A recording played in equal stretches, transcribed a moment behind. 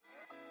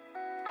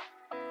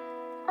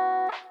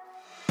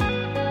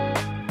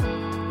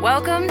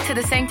Welcome to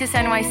the Sanctus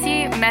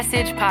NYC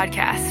Message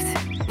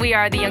Podcast. We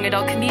are the young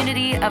adult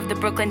community of the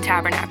Brooklyn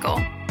Tabernacle,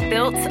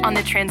 built on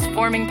the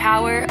transforming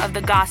power of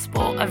the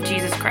gospel of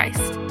Jesus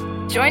Christ.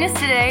 Join us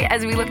today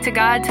as we look to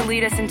God to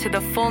lead us into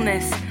the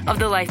fullness of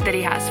the life that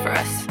He has for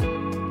us.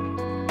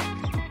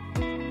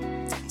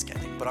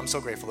 But I'm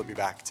so grateful to be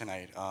back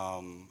tonight.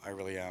 I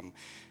really am.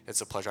 It's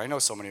a pleasure. I know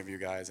so many of you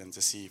guys, and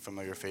to see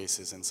familiar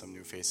faces and some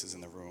new faces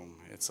in the room,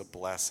 it's a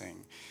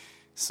blessing.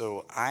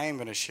 So I am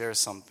going to share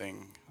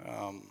something.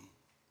 I'm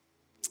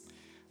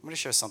going to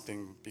share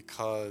something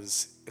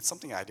because it's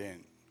something I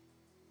didn't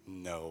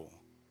know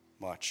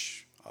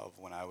much of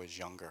when I was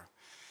younger.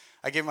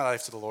 I gave my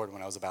life to the Lord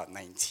when I was about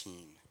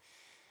 19.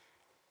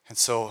 And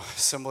so,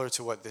 similar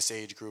to what this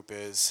age group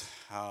is,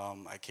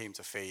 I came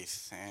to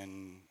faith,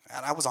 and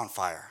I was on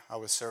fire. I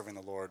was serving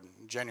the Lord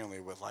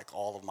genuinely with like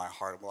all of my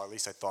heart. Well, at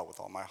least I thought with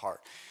all my heart.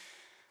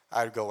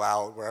 I'd go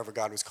out wherever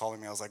God was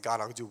calling me. I was like, God,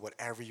 I'll do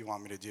whatever you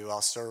want me to do.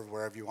 I'll serve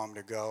wherever you want me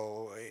to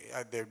go.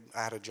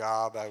 I had a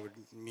job. I would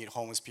meet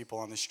homeless people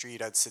on the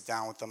street. I'd sit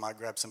down with them. I'd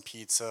grab some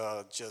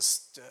pizza,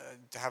 just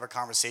to have a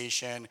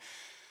conversation.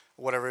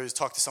 Whatever it is,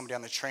 talk to somebody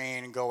on the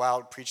train, go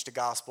out, preach the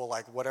gospel,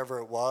 like whatever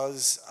it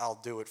was, I'll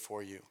do it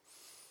for you.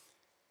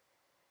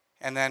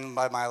 And then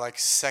by my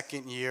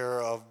second year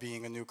of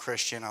being a new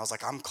Christian, I was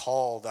like, I'm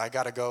called. I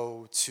got to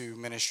go to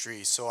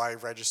ministry. So I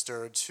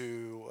registered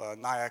to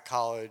Nyack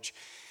College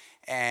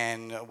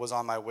and was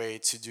on my way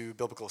to do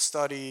biblical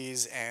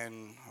studies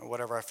and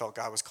whatever I felt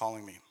God was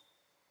calling me.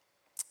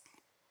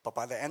 But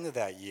by the end of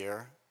that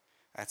year,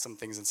 I had some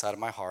things inside of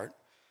my heart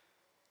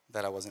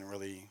that I wasn't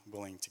really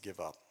willing to give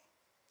up.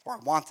 Or I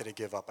wanted to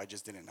give up, I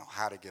just didn't know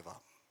how to give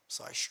up.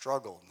 So I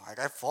struggled.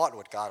 I fought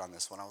with God on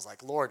this one. I was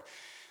like, Lord,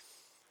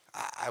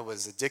 I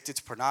was addicted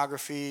to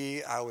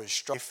pornography. I was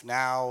struggling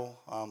now.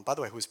 By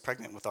the way, who's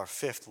pregnant with our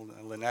fifth?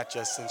 Lynette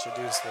just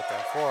introduced with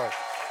our fourth.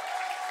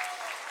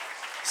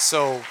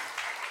 So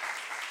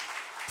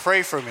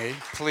pray for me,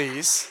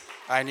 please.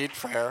 I need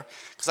prayer.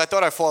 Because I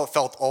thought I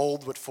felt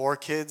old with 4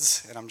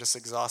 kids, and I'm just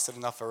exhausted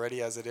enough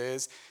already as it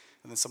is.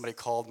 And then somebody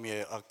called me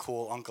a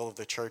cool uncle of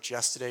the church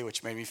yesterday,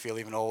 which made me feel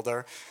even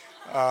older.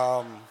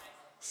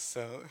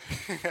 So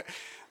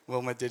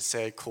Wilma did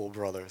say cool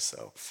brother.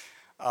 So,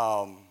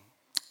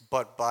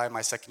 but by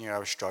my second year, I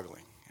was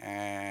struggling.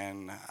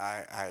 And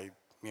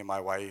me and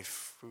my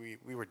wife,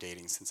 we were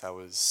dating since I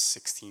was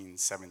 16,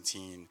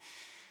 17.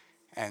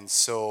 And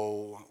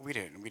so we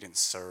didn't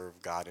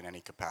serve God in any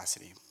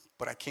capacity.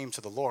 But I came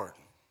to the Lord.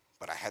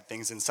 But I had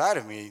things inside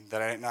of me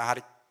that I didn't know how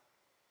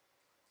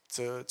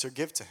to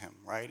give to Him,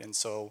 right? And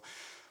so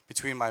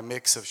between my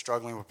mix of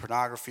struggling with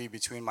pornography,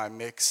 between my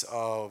mix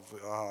of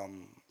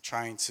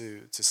trying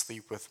to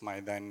sleep with my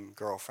then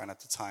girlfriend at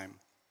the time,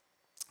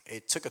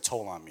 it took a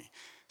toll on me,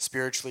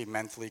 spiritually,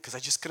 mentally, because I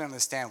just couldn't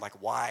understand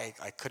why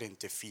I couldn't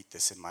defeat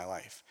this in my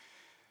life.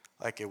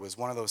 It was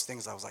one of those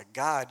things I was like,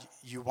 God,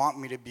 you want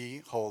me to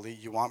be holy,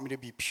 you want me to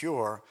be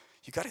pure,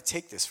 you got to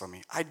take this from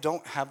me. I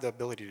don't have the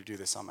ability to do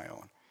this on my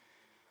own.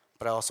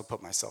 But I also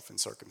put myself in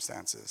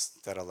circumstances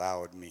that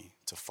allowed me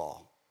to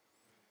fall.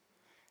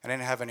 And I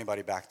didn't have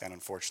anybody back then,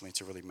 unfortunately,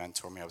 to really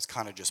mentor me. I was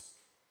kind of just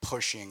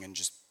pushing and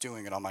just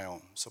doing it on my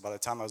own. So by the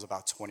time I was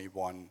about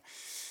 21,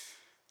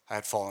 I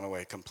had fallen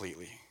away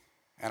completely.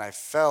 And I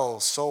fell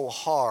so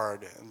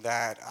hard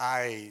that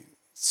I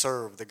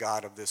serve the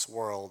God of this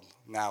world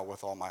now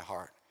with all my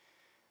heart.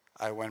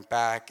 I went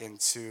back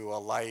into a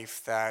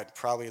life that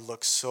probably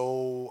looked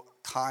so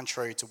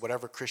contrary to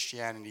whatever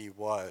Christianity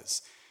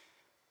was.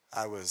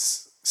 I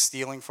was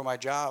stealing for my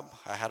job.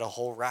 I had a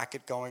whole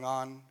racket going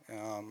on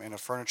in a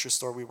furniture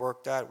store we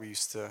worked at. We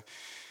used to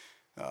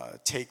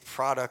take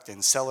product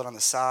and sell it on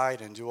the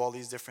side and do all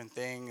these different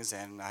things.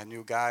 And I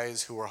knew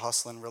guys who were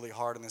hustling really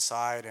hard on the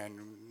side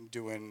and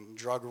doing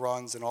drug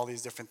runs and all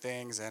these different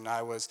things. And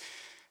I was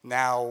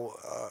now,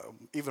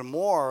 even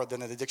more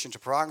than an addiction to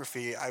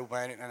pornography, I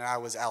went and I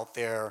was out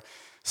there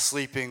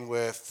sleeping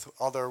with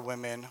other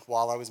women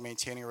while I was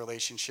maintaining a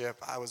relationship.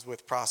 I was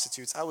with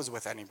prostitutes. I was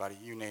with anybody,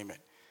 you name it.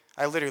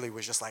 I literally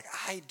was just like,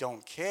 I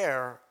don't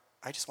care.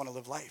 I just want to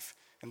live life.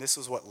 And this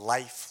was what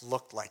life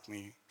looked like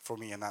for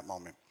me in that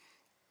moment.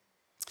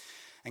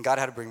 And God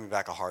had to bring me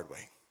back a hard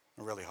way,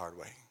 a really hard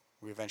way.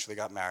 We eventually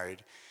got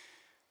married.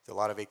 A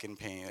lot of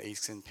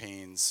aches and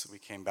pains. We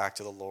came back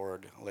to the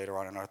Lord later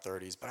on in our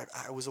 30s. But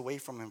I was away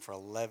from Him for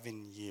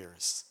 11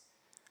 years.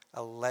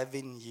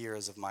 11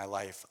 years of my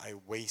life I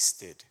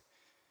wasted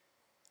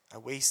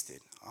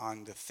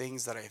on the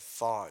things that I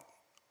thought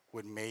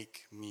would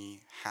make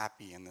me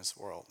happy in this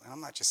world. And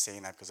I'm not just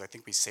saying that because I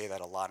think we say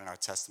that a lot in our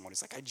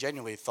testimonies. I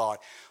genuinely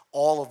thought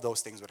all of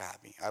those things would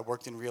happen. I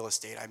worked in real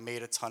estate. I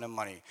made a ton of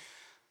money.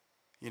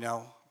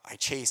 I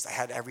chased. I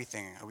had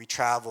everything. We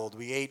traveled.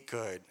 We ate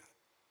good.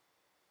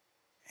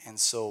 And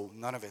so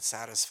none of it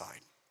satisfied.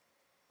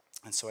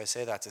 And so I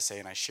say that to say,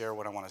 and I share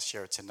what I want to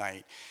share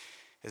tonight,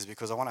 is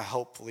because I want to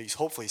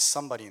hopefully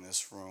somebody in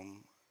this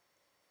room,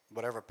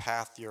 whatever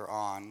path you're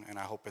on, and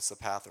I hope it's the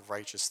path of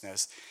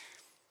righteousness,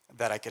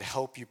 that I could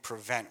help you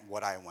prevent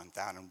what I went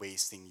down and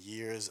wasting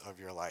years of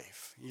your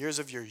life, years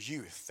of your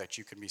youth that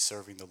you could be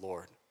serving the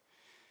Lord.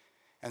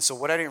 And so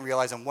what I didn't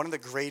realize, and one of the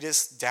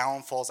greatest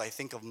downfalls, I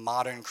think, of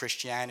modern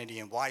Christianity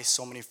and why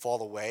so many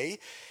fall away,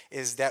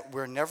 is that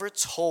we're never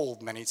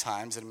told many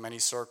times in many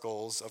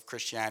circles of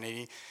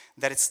Christianity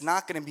that it's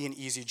not going to be an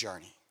easy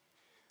journey.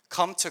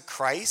 Come to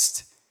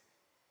Christ.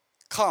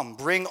 Come,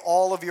 bring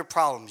all of your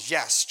problems.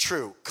 Yes,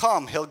 true.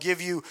 Come, he'll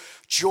give you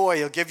joy.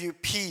 He'll give you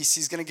peace.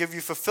 He's going to give you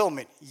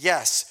fulfillment.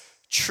 Yes,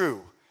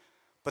 true.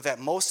 But that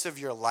most of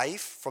your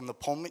life, from the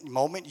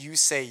moment you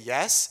say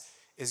yes,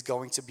 is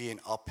going to be an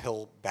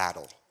uphill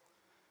battle.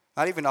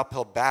 Not even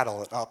uphill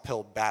battle, an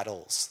uphill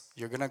battles.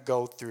 You're going to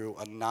go through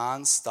a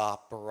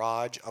nonstop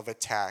barrage of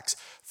attacks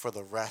for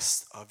the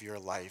rest of your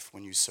life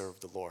when you serve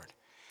the Lord.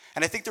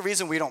 And I think the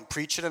reason we don't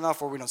preach it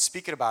enough or we don't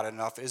speak about it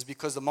enough is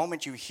because the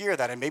moment you hear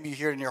that, and maybe you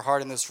hear it in your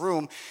heart in this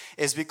room,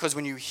 is because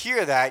when you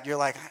hear that, you're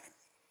like,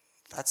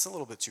 that's a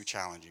little bit too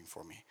challenging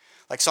for me.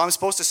 Like, so I'm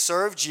supposed to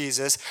serve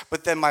Jesus,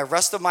 but then my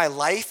rest of my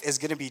life is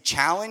going to be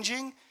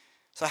challenging?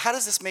 So how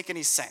does this make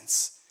any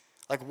sense?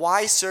 Like,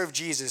 why serve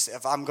Jesus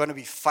if I'm going to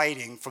be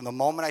fighting from the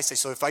moment I say?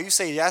 So if you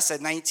say yes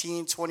at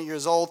 19, 20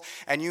 years old,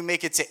 and you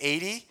make it to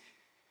 80,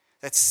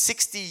 that's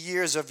 60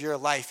 years of your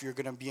life you're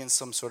going to be in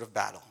some sort of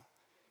battle.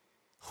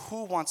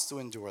 Who wants to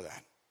endure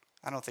that?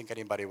 I don't think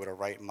anybody with a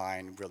right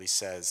mind really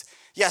says,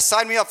 yeah,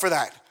 sign me up for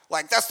that.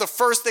 Like, that's the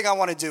first thing I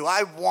want to do.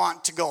 I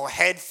want to go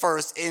head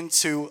first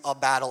into a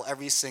battle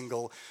every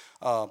single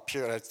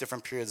period, at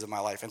different periods of my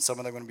life. And some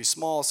of them are going to be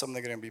small, some of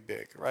them are going to be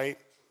big, right?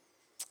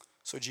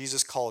 So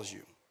Jesus calls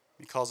you.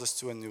 He calls us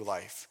to a new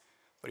life,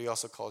 but he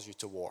also calls you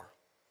to war.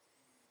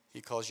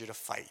 He calls you to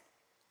fight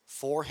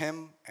for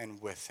him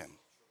and with him.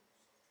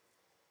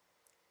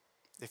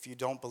 If you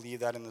don't believe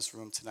that in this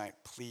room tonight,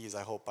 please,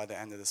 I hope by the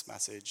end of this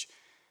message,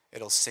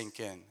 it'll sink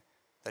in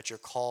that you're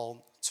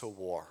called to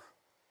war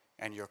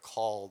and you're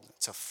called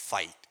to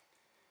fight.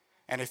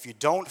 And if you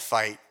don't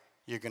fight,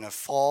 you're going to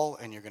fall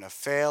and you're going to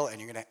fail and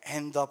you're going to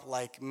end up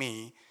like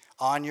me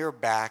on your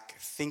back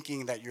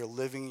thinking that you're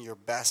living your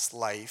best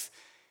life,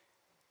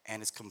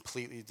 and it's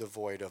completely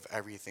devoid of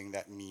everything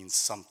that means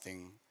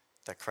something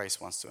that Christ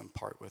wants to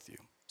impart with you.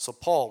 So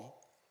Paul,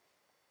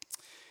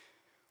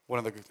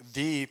 one of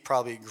the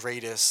probably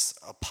greatest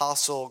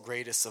apostle,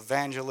 greatest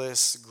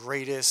evangelist,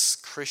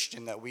 greatest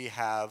Christian that we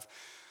have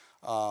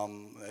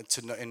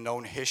in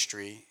known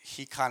history,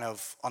 he kind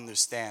of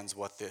understands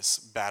what this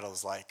battle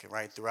is like,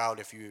 right? Throughout,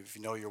 if you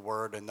know your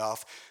word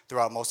enough,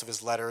 throughout most of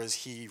his letters,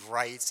 he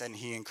writes and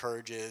he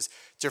encourages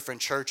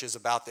different churches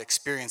about the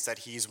experience that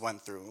he's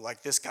went through.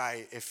 Like this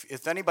guy,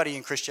 if anybody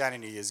in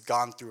Christianity has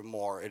gone through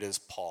more, it is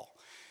Paul.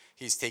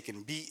 He's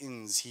taken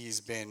beatings.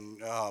 He's been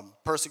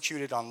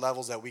persecuted on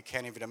levels that we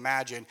can't even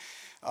imagine.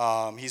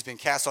 He's been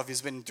cast off.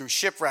 He's been through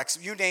shipwrecks.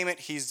 You name it.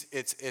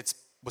 It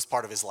was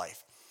part of his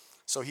life.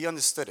 So he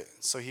understood it.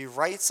 So he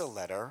writes a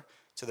letter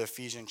to the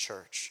Ephesian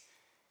church.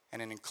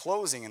 And in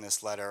closing in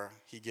this letter,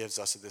 he gives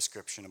us a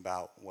description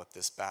about what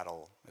this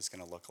battle is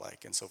going to look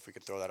like. And so if we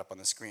could throw that up on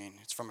the screen.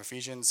 It's from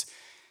Ephesians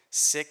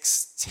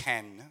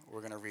 6:10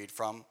 we're going to read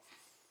from.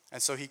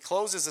 And so he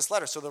closes this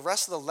letter. So the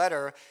rest of the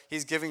letter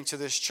he's giving to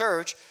this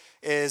church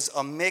is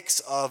a mix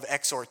of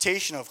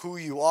exhortation of who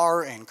you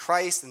are in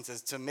Christ and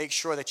to make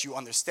sure that you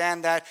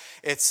understand that.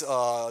 It's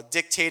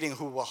dictating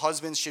who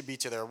husbands should be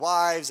to their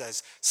wives,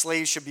 as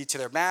slaves should be to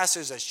their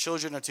masters, as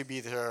children are to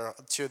be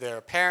to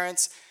their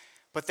parents.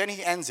 But then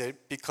he ends it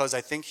because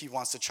I think he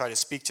wants to try to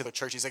speak to the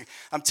church. He's like,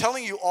 I'm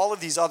telling you all of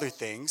these other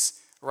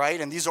things,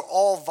 right? And these are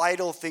all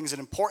vital things and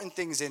important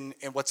things in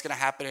what's going to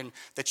happen and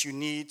that you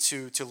need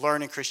to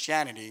learn in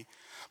Christianity.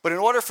 But in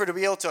order for to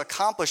be able to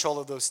accomplish all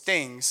of those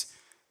things,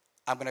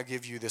 I'm going to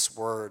give you this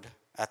word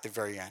at the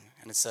very end.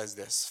 And it says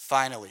this: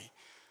 finally,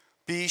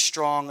 be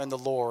strong in the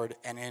Lord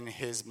and in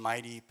his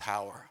mighty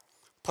power.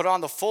 Put on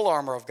the full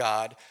armor of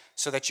God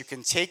so that you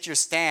can take your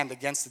stand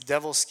against the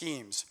devil's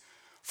schemes.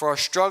 For our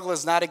struggle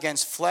is not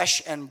against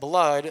flesh and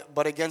blood,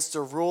 but against the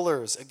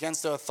rulers,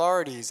 against the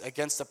authorities,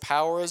 against the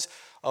powers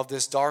of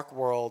this dark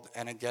world,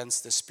 and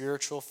against the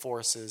spiritual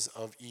forces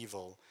of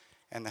evil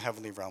in the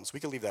heavenly realms. We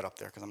can leave that up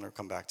there because I'm going to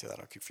come back to that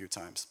a few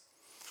times.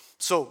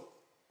 So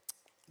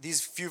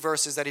these few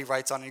verses that he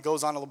writes on, and he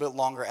goes on a little bit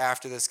longer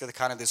after this to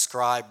kind of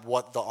describe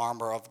what the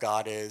armor of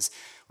God is.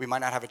 We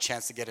might not have a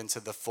chance to get into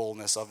the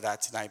fullness of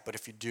that tonight, but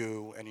if you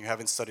do and you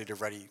haven't studied it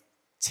already,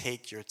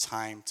 take your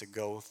time to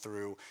go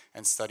through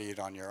and study it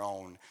on your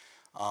own.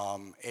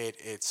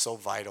 It's so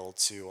vital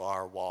to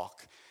our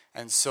walk.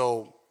 And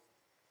so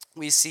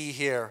we see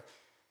here,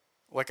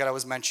 like I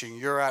was mentioning,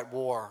 you're at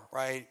war,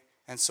 right?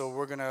 And so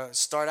we're going to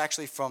start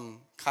actually from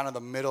kind of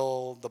the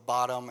middle, the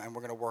bottom, and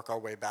we're going to work our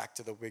way back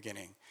to the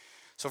beginning.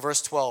 So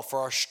verse 12, for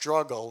our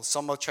struggle,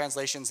 some of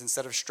translations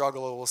instead of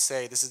struggle it will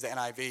say, this is the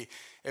NIV,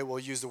 it will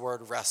use the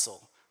word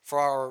wrestle. For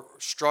our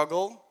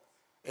struggle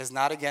is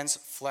not against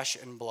flesh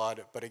and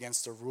blood, but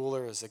against the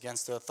rulers,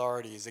 against the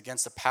authorities,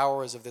 against the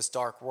powers of this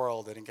dark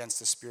world, and against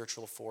the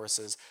spiritual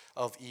forces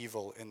of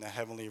evil in the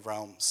heavenly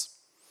realms.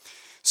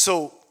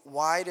 So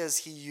why does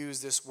he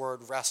use this word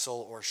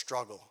wrestle or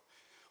struggle?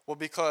 Well,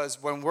 because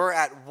when we're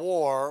at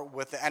war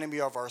with the enemy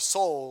of our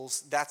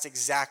souls, that's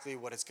exactly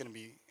what it's going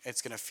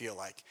to feel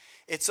like.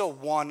 It's a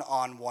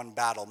one-on-one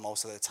battle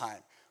most of the time.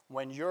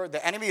 The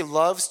enemy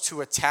loves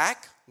to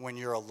attack when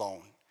you're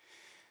alone.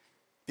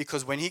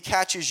 Because when he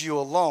catches you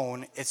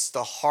alone, it's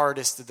the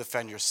hardest to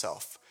defend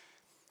yourself.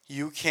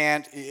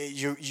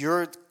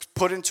 You're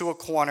put into a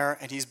corner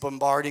and he's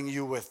bombarding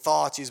you with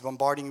thoughts, he's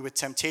bombarding you with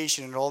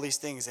temptation and all these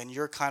things, and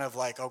you're kind of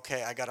like,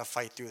 okay, I got to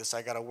fight through this,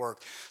 I got to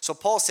work. So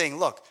Paul's saying,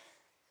 look,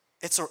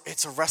 it's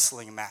a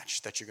wrestling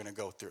match that you're going to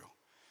go through.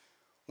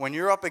 When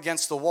you're up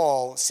against the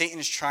wall, Satan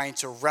is trying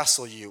to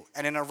wrestle you.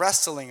 And in a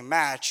wrestling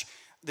match,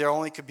 there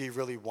only could be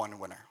really one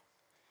winner.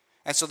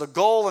 And so the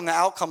goal and the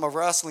outcome of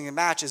wrestling a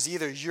match is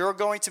either you're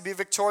going to be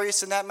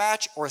victorious in that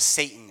match or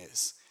Satan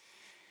is.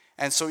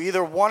 And so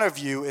either one of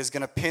you is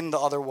going to pin the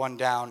other one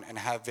down and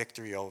have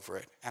victory over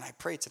it. And I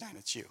pray tonight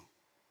it's you.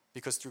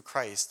 Because through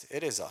Christ,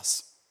 it is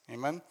us.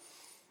 Amen?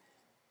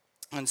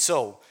 And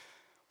so,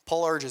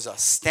 Paul urges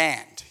us,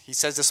 stand. He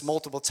says this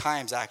multiple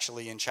times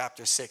actually in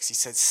chapter 6. He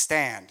says,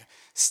 stand.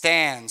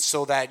 Stand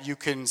so that you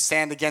can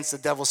stand against the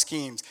devil's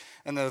schemes.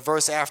 And the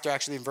verse after,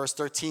 actually in verse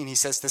 13, he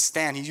says to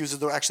stand. He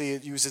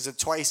uses it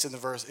twice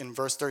in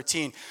verse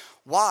 13.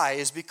 Why?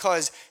 Is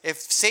because if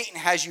Satan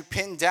has you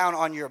pinned down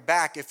on your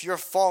back, if you're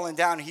falling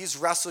down, he's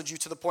wrestled you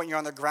to the point you're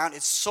on the ground,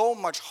 it's so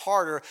much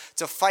harder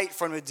to fight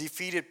from a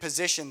defeated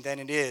position than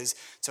it is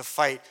to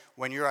fight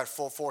when you're at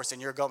full force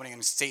and you're governing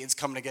and Satan's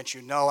coming against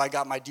you. No, I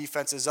got my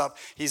defenses up.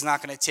 He's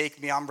not going to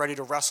take me. I'm ready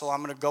to wrestle.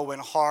 I'm going to go in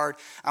hard.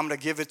 I'm going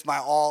to give it my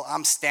all.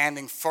 I'm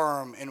standing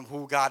firm in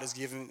who God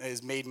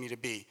has made me to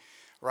be.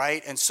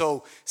 Right? And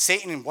so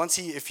Satan,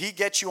 if he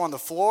gets you on the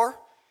floor,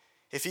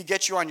 if he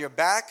gets you on your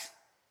back,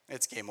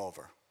 it's game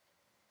over.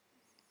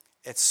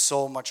 It's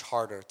so much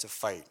harder to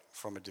fight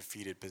from a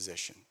defeated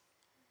position.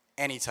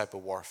 Any type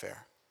of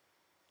warfare.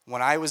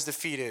 When I was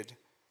defeated,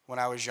 when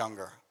I was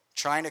younger,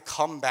 trying to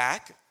come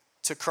back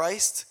to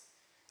Christ,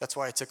 that's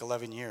why it took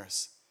 11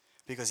 years.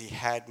 Because he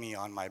had me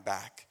on my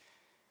back.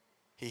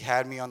 He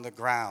had me on the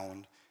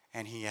ground,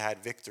 and he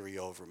had victory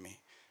over me.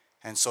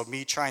 And so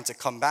me trying to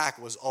come back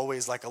was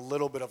always like a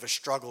little bit of a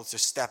struggle to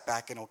step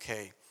back and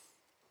I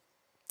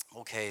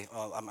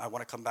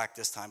want to come back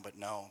this time, but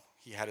no.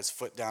 He had his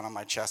foot down on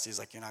my chest. He's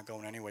like, you're not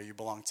going anywhere. You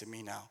belong to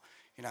me now.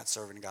 You're not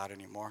serving God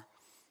anymore.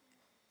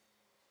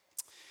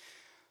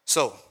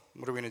 So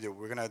what are we going to do?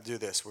 We're going to do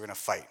this. We're going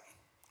to fight.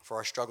 For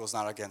our struggle is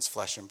not against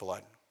flesh and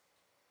blood.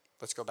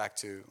 Let's go back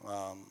to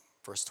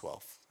verse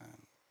 12.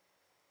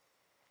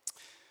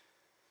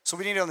 So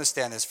we need to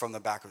understand this from the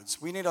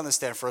backwards. We need to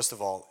understand, first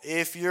of all,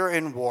 if you're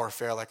in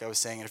warfare, like I was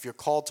saying, and if you're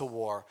called to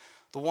war,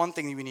 the one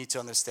thing we need to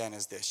understand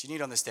is this. You need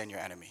to understand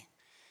your enemy.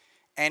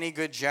 Any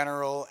good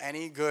general,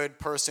 any good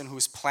person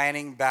who's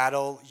planning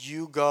battle,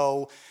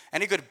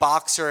 any good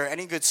boxer,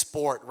 any good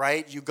sport,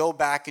 right? You go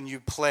back and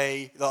you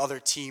play the other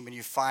team and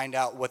you find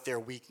out what their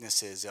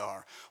weaknesses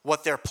are,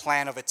 what their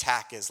plan of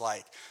attack is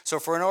like. So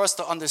for us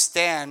to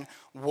understand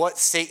what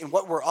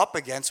we're up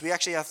against, we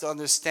actually have to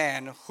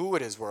understand who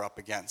it is we're up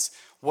against,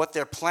 what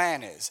their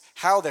plan is,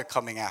 how they're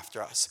coming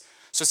after us.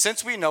 So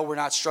since we know we're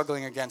not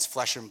struggling against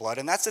flesh and blood,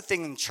 and that's the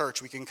thing in church,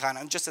 we can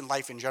just in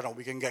life in general,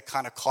 we can get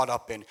kind of caught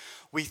up in.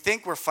 We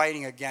think we're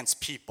fighting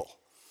against people.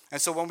 And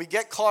so when we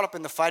get caught up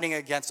in the fighting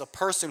against a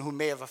person who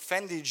may have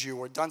offended you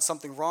or done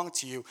something wrong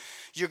to you,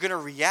 you're going to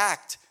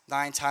react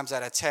 9 times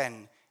out of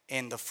 10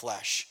 in the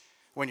flesh.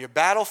 When you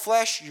battle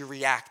flesh, you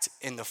react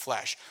in the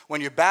flesh. When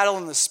you battle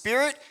in the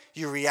spirit,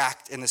 you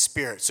react in the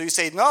spirit. So you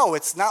say, no,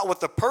 it's not what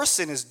the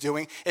person is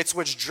doing. It's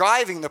what's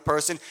driving the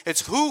person.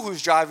 It's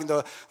who's driving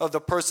the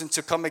person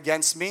to come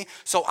against me.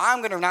 So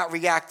I'm going to not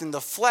react in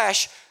the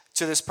flesh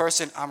to this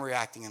person. I'm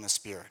reacting in the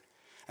spirit.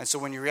 And so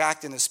when you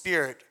react in the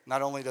spirit,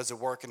 not only does it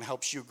work and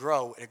helps you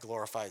grow, it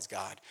glorifies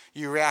God.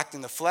 You react in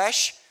the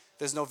flesh,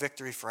 there's no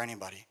victory for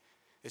anybody.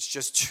 It's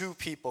just 2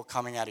 people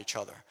coming at each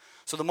other.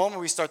 So the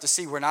moment we start to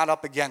see we're not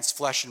up against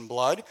flesh and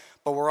blood,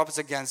 but we're up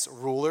against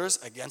rulers,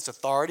 against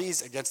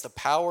authorities, against the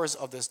powers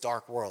of this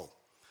dark world.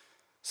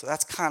 So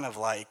that's kind of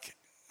like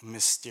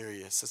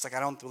mysterious. It's like I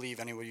don't believe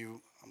any of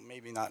you,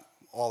 maybe not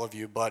all of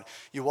you, but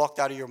you walked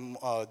out of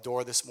your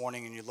door this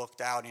morning and you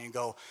looked out and you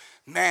go,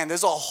 man,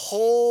 there's a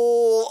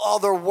whole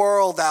other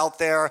world out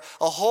there,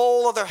 a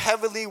whole other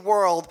heavenly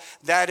world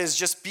that is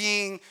just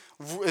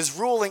is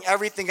ruling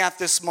everything at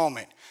this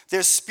moment.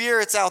 There's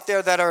spirits out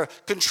there that are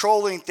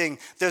controlling things.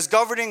 There's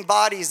governing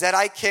bodies that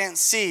I can't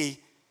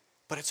see,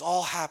 but it's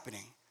all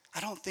happening.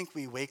 I don't think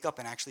we wake up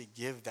and actually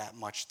give that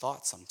much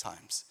thought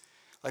sometimes.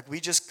 Like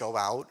we just go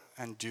out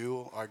and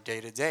do our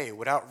day-to-day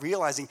without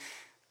realizing,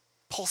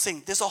 Paul's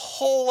saying there's a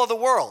whole other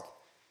world.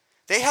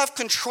 They have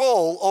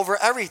control over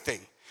everything.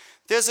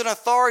 There's an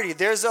authority.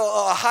 There's a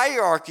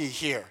hierarchy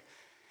here.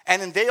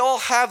 And then they all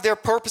have their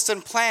purpose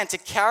and plan to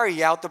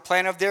carry out the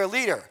plan of their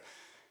leader.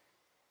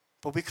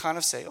 But we kind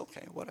of say,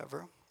 okay,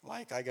 whatever.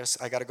 Like, I guess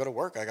I got to go to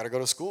work. I got to go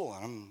to school.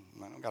 I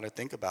don't got to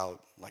think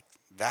about, like,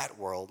 that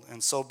world.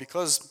 And so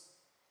because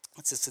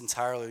it's this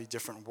entirely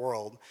different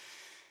world,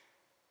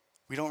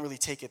 we don't really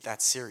take it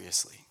that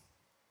seriously.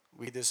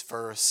 We read this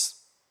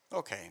verse,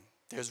 Okay,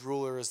 there's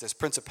rulers, there's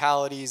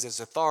principalities, there's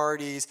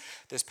authorities,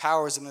 there's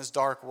powers in this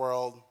dark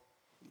world.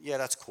 Yeah,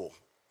 that's cool.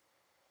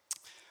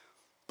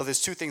 But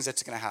there's two things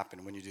that's going to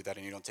happen when you do that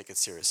and you don't take it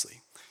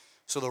seriously.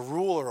 So the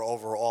ruler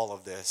over all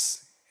of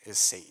this is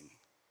Satan.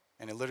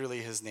 And literally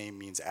his name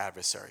means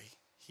adversary.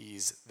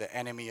 He's the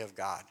enemy of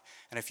God.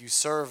 And if you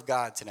serve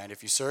God tonight,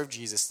 if you serve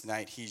Jesus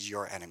tonight, he's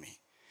your enemy.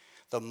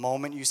 The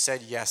moment you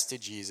said yes to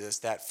Jesus,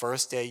 that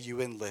first day you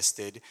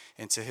enlisted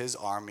into his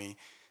army,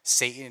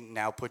 Satan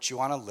now puts you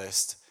on a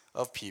list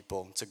of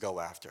people to go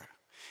after.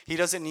 He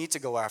doesn't need to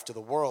go after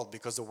the world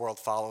because the world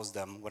follows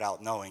them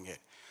without knowing it.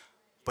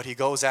 But he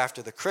goes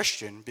after the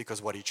Christian because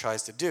what he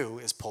tries to do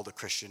is pull the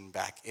Christian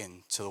back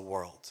into the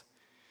world.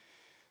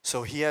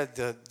 So he had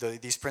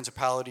these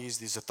principalities,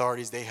 these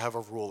authorities, they have a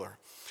ruler.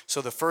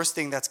 So the first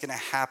thing that's going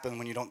to happen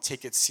when you don't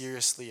take it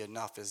seriously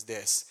enough is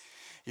this.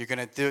 You're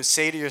going to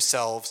say to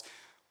yourselves,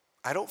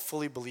 I don't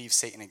fully believe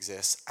Satan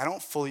exists. I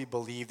don't fully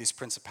believe these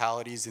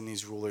principalities and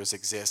these rulers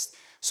exist.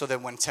 So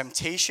that when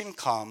temptation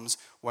comes,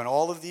 when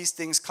all of these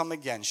things come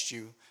against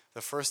you,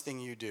 the first thing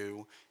you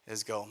do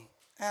is go,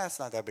 it's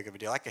not that big of a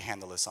deal. I can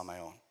handle this on my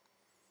own.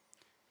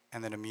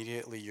 And then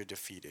immediately you're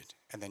defeated.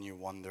 And then you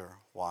wonder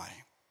why.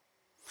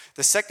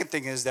 The second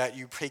thing is that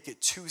you take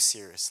it too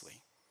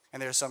seriously.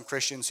 And there are some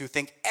Christians who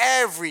think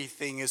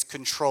everything is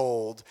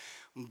controlled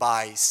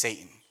by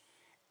Satan.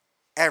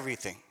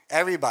 Everything.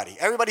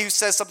 Everybody who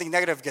says something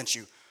negative against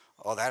you,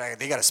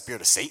 they got a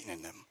spirit of Satan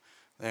in them.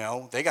 You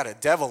know, they got a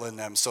devil in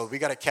them, so we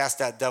got to cast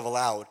that devil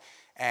out.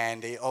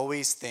 And they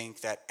always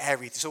think that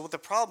everything. So what the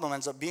problem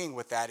ends up being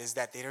with that is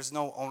that there's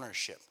no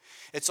ownership.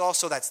 It's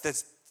also that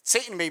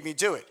Satan made me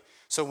do it.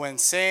 So when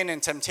sin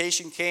and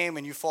temptation came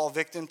and you fall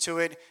victim to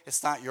it,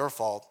 it's not your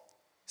fault.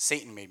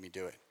 Satan made me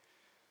do it.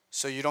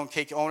 So you don't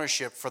take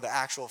ownership for the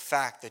actual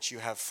fact that you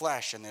have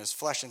flesh, and there's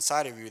flesh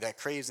inside of you that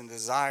craves and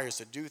desires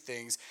to do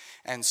things,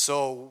 and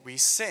so we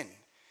sin.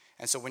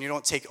 And so when you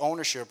don't take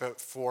ownership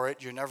for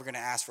it, you're never going to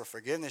ask for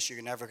forgiveness,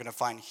 you're never going to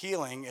find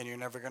healing, and you're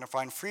never going to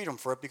find freedom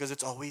for it because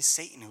it's always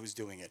Satan who's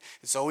doing it.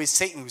 It's always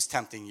Satan who's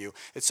tempting you.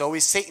 It's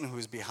always Satan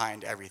who's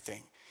behind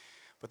everything.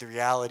 But the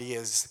reality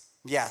is,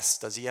 yes,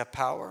 does he have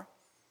power?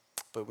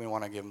 But we don't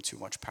want to give him too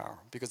much power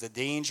because the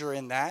danger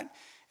in that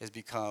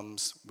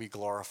becomes we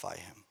glorify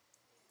him.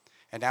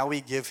 And now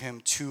we give him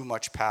too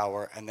much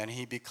power, and then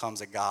he becomes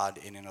a god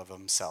in and of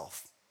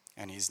himself,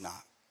 and he's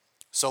not.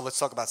 So let's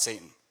talk about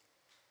Satan.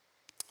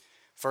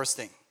 First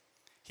thing,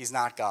 he's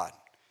not God.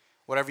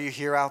 Whatever you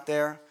hear out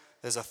there,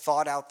 there's a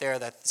thought out there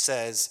that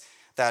says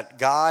that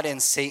God and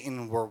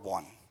Satan were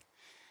one.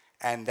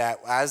 And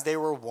that as they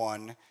were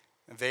one,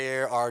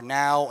 they are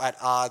now at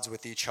odds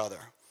with each other.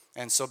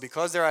 And so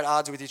because they're at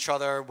odds with each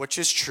other, which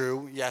is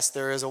true, yes,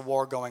 there is a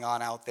war going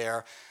on out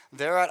there.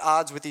 They're at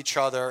odds with each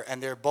other,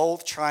 and they're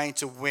both trying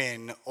to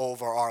win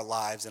over our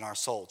lives and our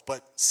souls.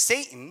 But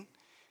Satan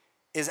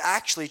is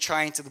actually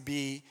trying to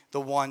be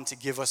the one to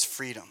give us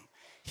freedom.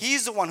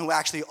 He's the one who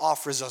actually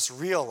offers us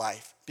real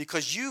life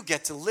because you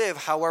get to live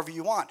however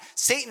you want.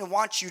 Satan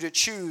wants you to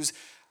choose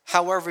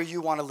however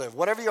you want to live.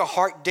 Whatever your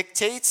heart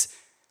dictates,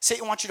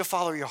 Satan wants you to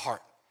follow your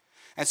heart.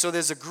 And so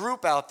there's a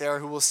group out there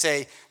who will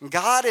say,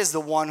 God is the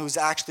one who's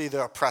actually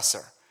the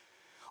oppressor.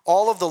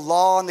 All of the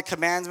law and the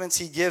commandments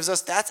he gives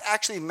us, that's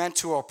actually meant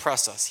to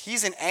oppress us.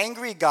 He's an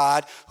angry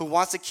God who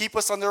wants to keep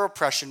us under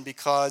oppression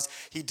because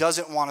he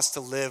doesn't want us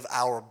to live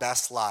our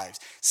best lives.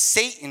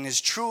 Satan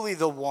is truly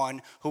the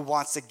one who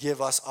wants to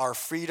give us our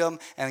freedom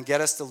and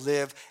get us to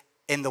live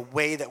in the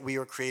way that we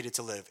were created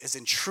to live, is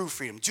in true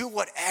freedom. Do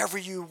whatever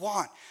you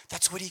want.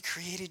 That's what he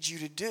created you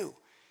to do.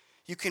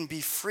 You can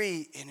be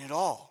free in it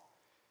all.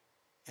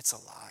 It's a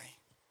lie.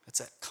 It's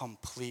a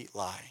complete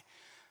lie.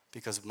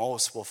 Because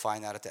most will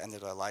find out at the end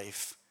of their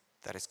life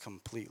that it's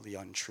completely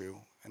untrue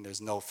and there's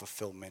no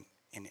fulfillment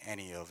in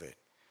any of it.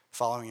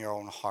 Following your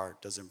own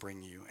heart doesn't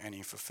bring you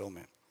any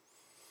fulfillment.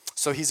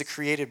 So he's a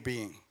created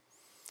being.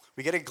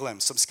 We get a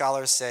glimpse. Some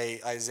scholars say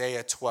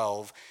Isaiah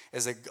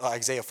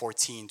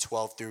 14,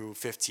 12 through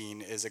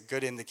 15 is a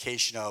good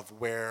indication of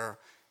where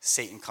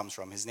Satan comes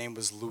from. His name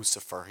was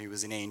Lucifer. He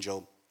was an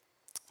angel.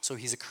 So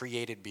he's a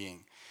created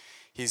being.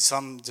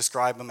 Some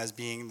describe him as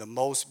being the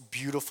most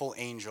beautiful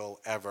angel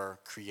ever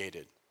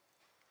created.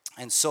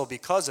 And so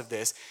because of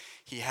this,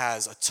 he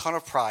has a ton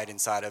of pride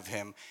inside of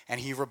him, and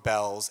he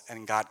rebels,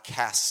 and God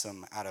casts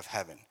him out of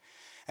heaven.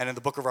 And in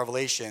the book of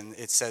Revelation,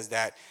 it says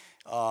that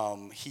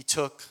he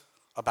took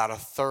about a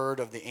third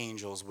of the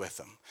angels with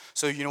him.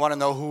 So you want to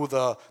know who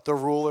the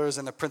rulers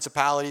and the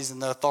principalities and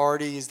the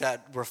authorities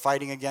that we're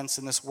fighting against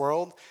in this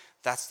world?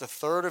 That's the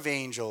third of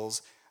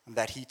angels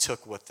that he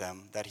took with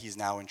them that he's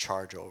now in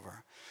charge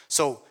over.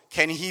 So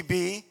can he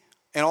be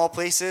in all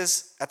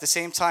places at the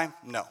same time?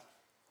 No,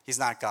 he's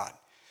not God.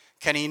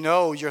 Can he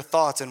know your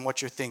thoughts and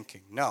what you're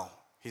thinking? No,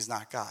 he's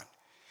not God.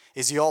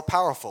 Is he all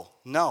powerful?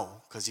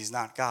 No, because he's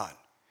not God.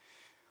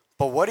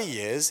 But what he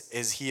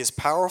is he is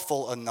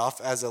powerful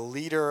enough as a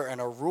leader and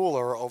a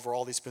ruler over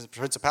all these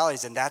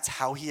principalities, and that's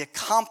how he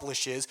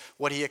accomplishes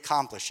what he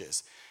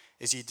accomplishes,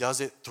 is he does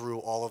it through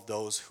all of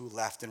those who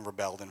left and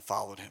rebelled and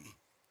followed him.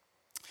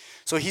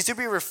 So he's to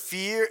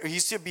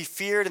be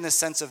feared in the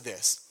sense of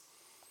this.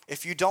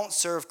 If you don't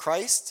serve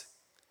Christ,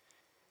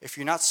 if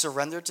you're not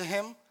surrendered to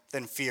him,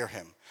 then fear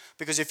him.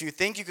 Because if you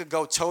think you could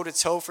go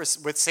toe-to-toe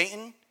with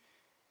Satan,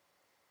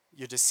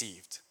 you're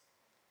deceived.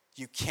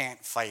 You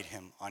can't fight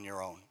him on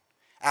your own.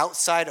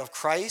 Outside of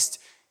Christ,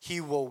 he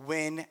will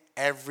win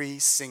every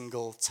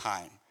single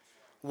time.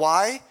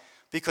 Why?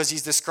 Because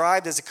he's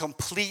described as a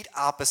complete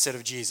opposite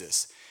of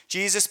Jesus.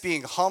 Jesus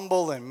being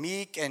humble and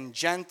meek and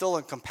gentle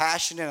and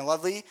compassionate and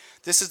lovely,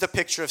 this is the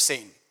picture of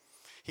Satan.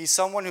 He's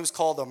someone who's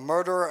called a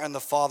murderer and the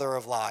father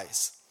of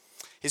lies.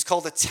 He's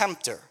called a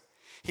tempter.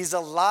 He's a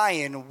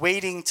lion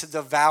waiting to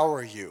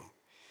devour you.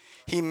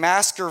 He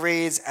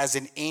masquerades as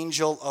an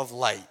angel of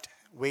light,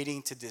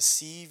 waiting to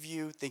deceive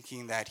you,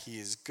 thinking that he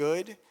is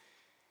good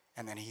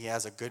and that he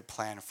has a good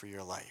plan for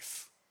your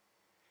life.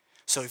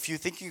 So if you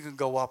think you can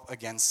go up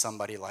against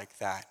somebody like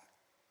that,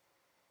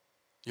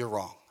 you're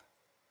wrong.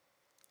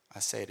 I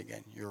say it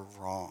again, you're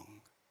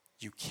wrong.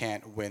 You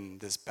can't win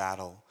this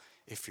battle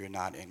if you're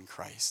not in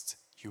Christ.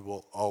 You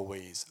will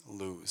always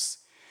lose.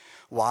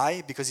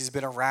 Why? Because he's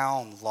been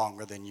around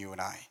longer than you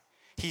and I.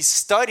 He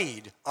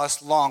studied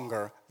us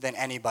longer than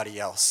anybody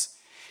else.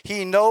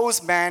 He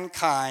knows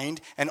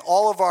mankind and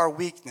all of our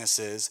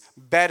weaknesses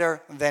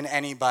better than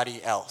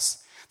anybody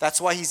else. That's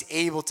why he's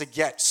able to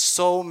get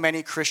so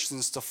many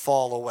Christians to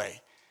fall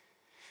away.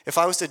 If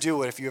I was to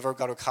do it, if you ever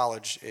go to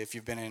college, if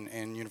you've been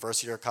in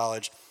university or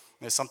college,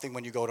 there's something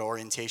when you go to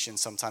orientation,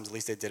 sometimes, at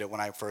least they did it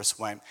when I first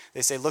went,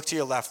 they say, look to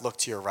your left, look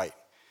to your right.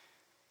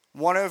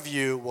 One of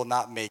you will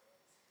not make it.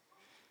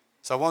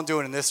 So I won't do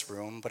it in this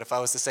room, but if I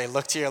was to say,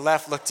 look to your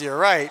left, look to your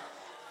right,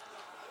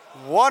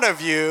 one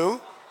of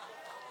you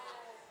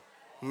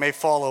may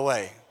fall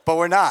away. But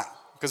we're not,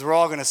 because we're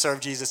all going to serve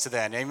Jesus to the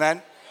end. Amen?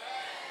 Amen?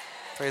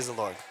 Praise the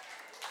Lord.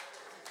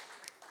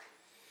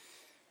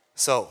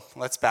 So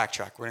let's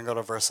backtrack. We're going to go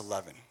to verse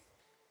 11.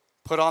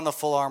 Put on the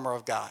full armor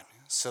of God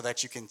so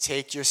that you can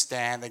take your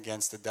stand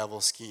against the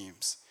devil's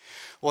schemes.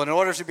 Well, in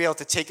order to be able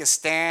to take a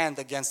stand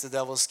against the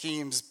devil's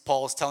schemes,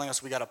 Paul is telling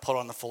us we got to put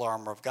on the full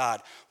armor of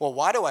God. Well,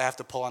 why do I have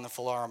to pull on the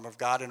full armor of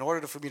God? In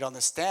order for me to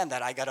understand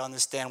that, I got to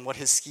understand what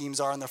his schemes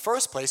are in the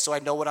first place so I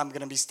know what I'm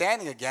going to be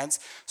standing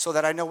against so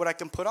that I know what I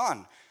can put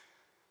on.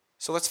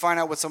 So let's find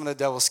out what some of the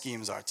devil's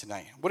schemes are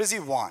tonight. What does he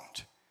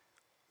want?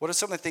 What are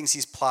some of the things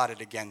he's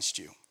plotted against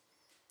you?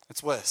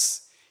 It's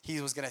this.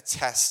 He was going to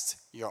test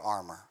your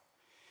armor.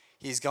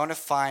 He's going to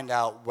find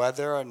out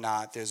whether or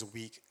not there's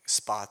weak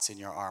spots in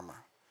your armor.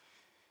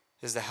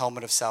 There's the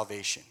helmet of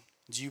salvation.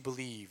 Do you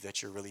believe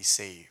that you're really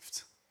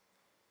saved?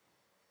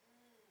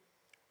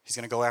 He's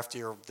going to go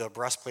after the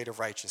breastplate of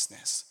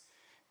righteousness.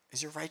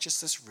 Is your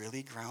righteousness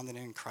really grounded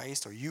in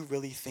Christ, or you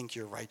really think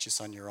you're righteous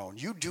on your own?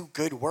 You do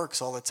good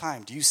works all the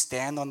time. Do you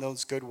stand on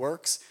those good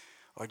works,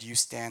 or do you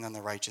stand on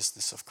the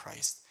righteousness of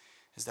Christ?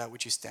 Is that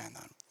what you stand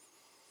on?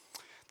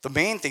 The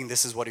main thing,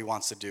 this is what he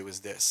wants to do,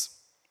 is this.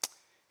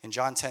 In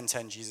John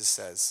 10:10, Jesus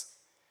says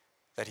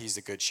that he's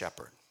the good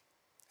shepherd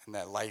and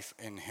that life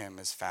in him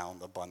is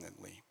found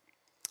abundantly.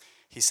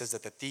 He says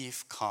that the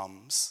thief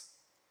comes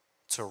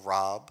to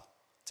rob,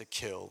 to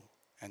kill,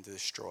 and to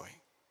destroy.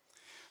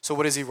 So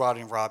what does he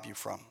rob you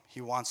from?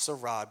 He wants to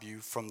rob you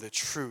from the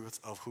truth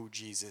of who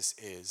Jesus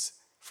is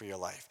for your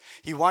life.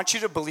 He wants you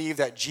to believe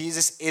that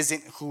Jesus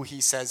isn't who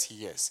he says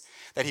he is.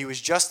 That he was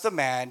just the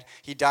man,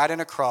 he died on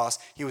a cross,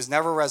 he was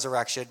never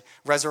resurrected,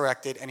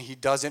 and he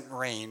doesn't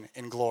reign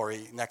in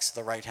glory next to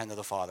the right hand of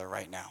the Father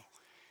right now.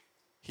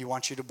 He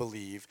wants you to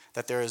believe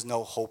that there is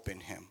no hope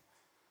in him,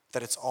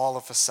 that it's all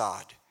a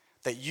facade,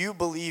 that you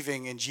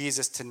believing in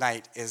Jesus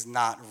tonight is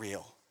not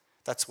real.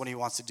 That's what he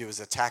wants to do, is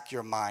attack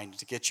your mind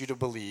to get you to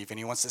believe. And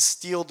he wants to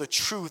steal the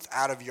truth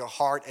out of your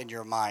heart and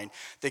your mind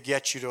to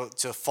get you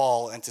to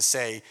fall and to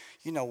say,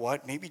 you know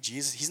what, maybe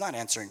Jesus, he's not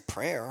answering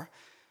prayer.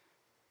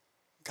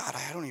 God,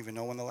 I don't even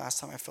know when the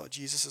last time I felt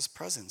Jesus'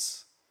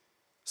 presence.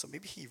 So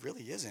maybe he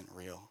really isn't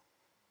real.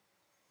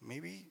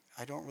 Maybe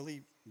I don't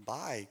really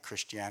buy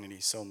Christianity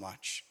so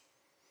much.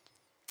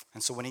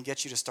 And so when he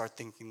gets you to start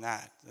thinking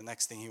that, the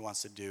next thing he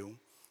wants to do,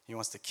 he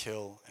wants to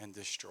kill and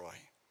destroy.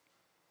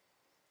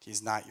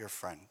 He's not your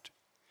friend.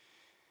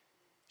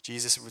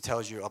 Jesus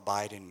tells you,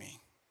 abide in me.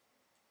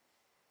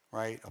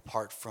 Right?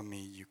 Apart from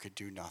me, you could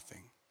do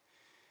nothing.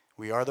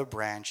 We are the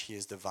branch, he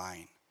is the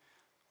vine.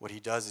 What he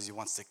does is he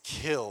wants to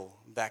kill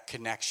that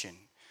connection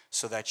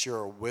so that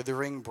you're a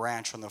withering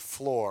branch on the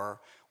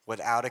floor.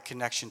 Without a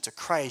connection to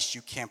Christ,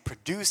 you can't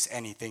produce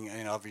anything in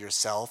and of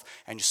yourself.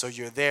 And so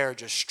you're there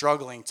just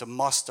struggling to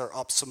muster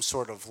up some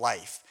sort of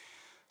life.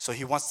 So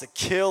he wants to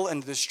kill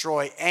and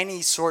destroy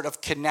any sort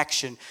of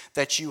connection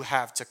that you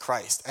have to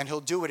Christ. And he'll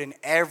do it in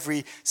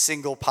every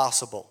single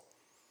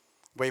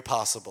way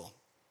possible.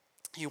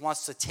 He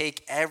wants to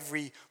take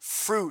every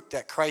fruit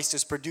that Christ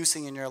is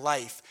producing in your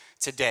life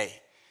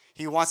today.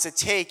 He wants to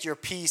take your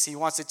peace. He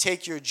wants to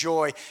take your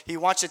joy. He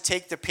wants to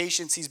take the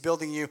patience he's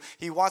building you.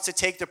 He wants to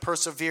take the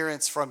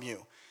perseverance from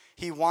you.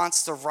 He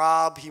wants to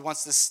rob, he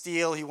wants to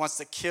steal, he wants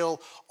to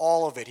kill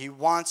all of it. He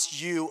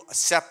wants you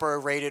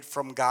separated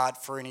from God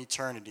for an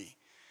eternity.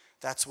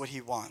 That's what he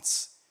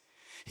wants.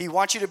 He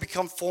wants you to be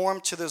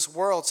conformed to this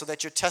world so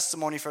that your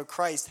testimony for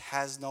Christ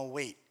has no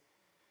weight.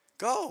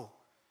 Go.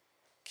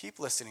 Keep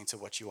listening to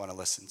what you want to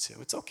listen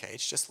to. It's okay.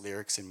 It's just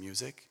lyrics and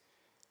music.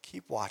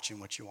 Keep watching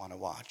what you want to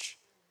watch.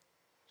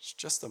 It's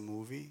just a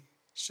movie.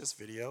 It's just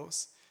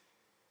videos.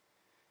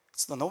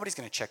 Nobody's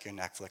going to check your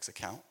Netflix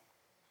account.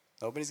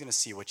 Nobody's going to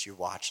see what you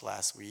watched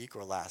last week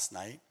or last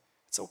night.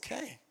 It's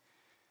okay.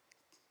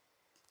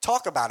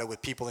 Talk about it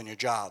with people in your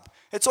job.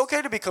 It's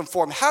okay to be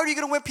conformed. How are you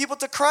going to win people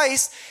to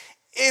Christ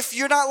if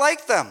you're not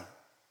like them?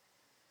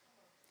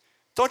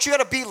 Don't you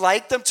got to be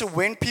like them to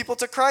win people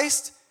to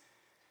Christ?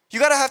 You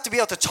got to have to be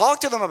able to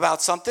talk to them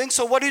about something.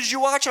 So what did you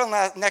watch on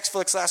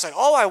Netflix last night?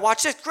 Oh, I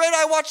watched it. Great,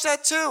 I watched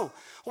that too.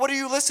 What do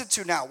you listen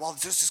to now? Well,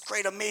 there's this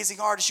great, amazing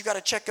artist. You got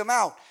to check him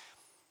out.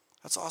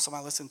 That's awesome.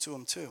 I listened to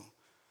him too.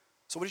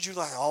 So what did you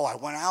like? Oh, I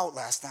went out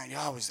last night.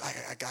 Yeah,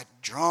 I got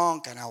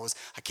drunk and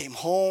I came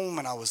home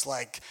and I was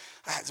like,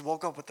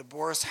 woke up with the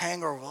worst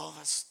hangover. Well,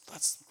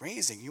 that's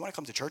amazing. You want to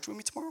come to church with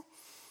me tomorrow?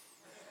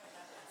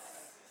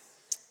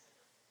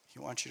 He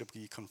wants you to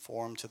be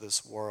conformed to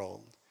this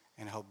world,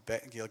 and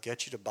he'll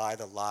get you to buy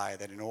the lie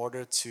that in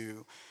order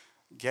to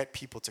get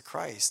people to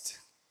Christ,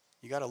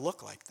 you got to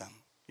look like them.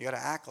 You got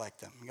to act like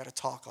them. You got to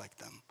talk like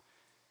them.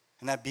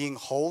 And that being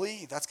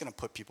holy, that's going to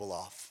put people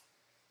off.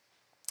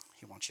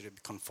 He wants you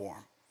to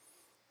conform.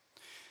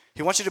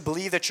 He wants you to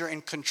believe that you're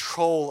in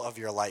control of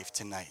your life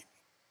tonight.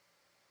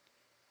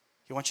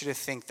 He wants you to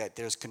think that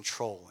there's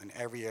control in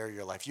every area of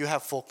your life. You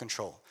have full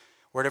control.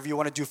 Whatever you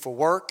want to do for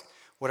work,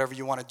 whatever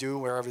you want to do,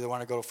 wherever you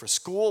want to go for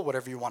school,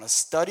 whatever you want to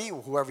study,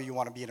 whoever you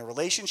want to be in a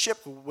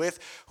relationship with,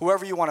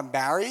 whoever you want to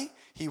marry,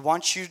 he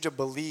wants you to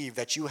believe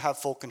that you have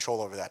full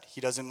control over that. He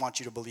doesn't want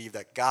you to believe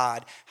that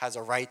God has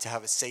a right to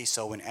have a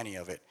say-so in any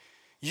of it.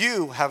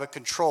 You have a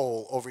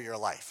control over your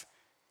life.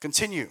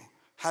 Continue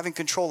having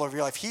control over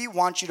your life. He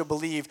wants you to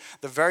believe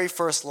the very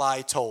first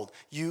lie told.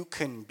 You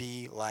can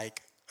be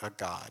like a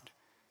God.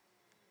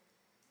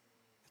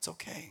 It's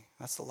okay.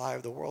 That's the lie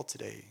of the world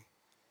today.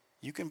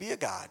 You can be a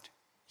God.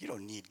 You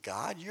don't need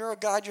God. You're a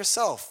God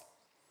yourself.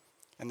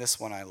 And this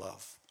one I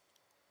love.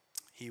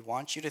 He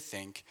wants you to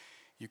think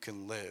you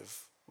can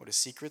live with a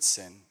secret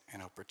sin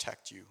and he'll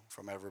protect you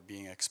from ever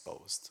being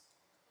exposed.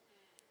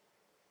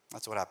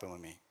 That's what happened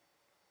with me.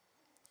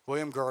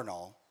 William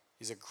Gurnall,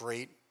 he's a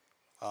great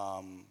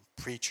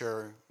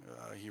preacher.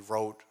 He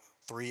wrote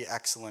 3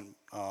 excellent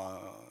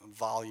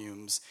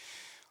volumes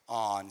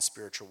on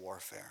spiritual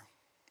warfare.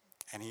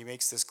 And he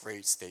makes this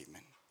great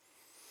statement.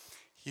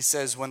 He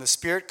says, when the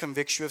Spirit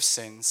convicts you of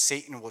sin,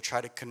 Satan will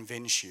try to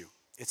convince you.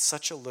 It's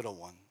such a little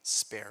one,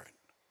 spare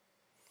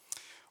it.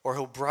 Or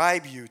he'll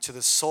bribe you to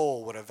the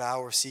soul with a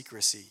vow of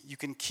secrecy. You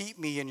can keep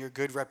me in your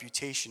good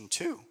reputation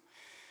too.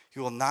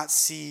 You will not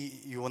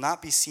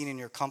be seen in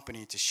your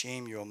company to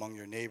shame you among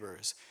your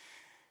neighbors.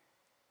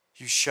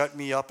 You shut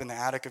me up in the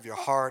attic of your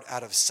heart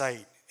out of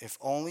sight. If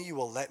only you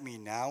will let me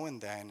now and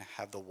then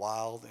have the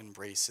wild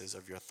embraces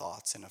of your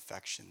thoughts and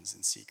affections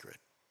in secret.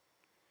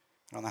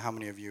 I don't know how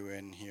many of you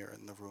in here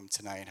in the room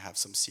tonight have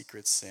some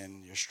secret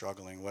sin you're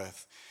struggling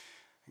with.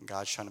 And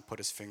God's trying to put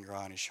his finger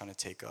on, he's trying to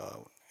take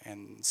out.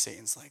 And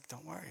Satan's like,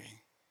 don't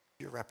worry,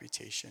 your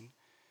reputation.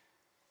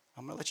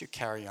 I'm going to let you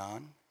carry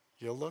on.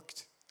 You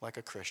looked like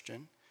a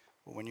Christian.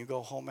 But when you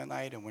go home at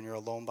night and when you're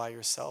alone by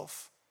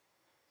yourself,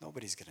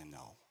 nobody's going to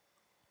know.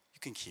 You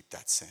can keep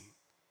that sin.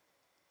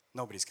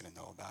 Nobody's going to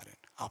know about it.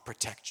 I'll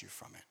protect you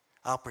from it.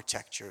 I'll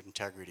protect your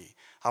integrity.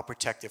 I'll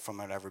protect it from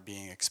it ever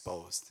being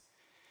exposed.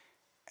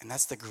 And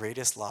that's the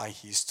greatest lie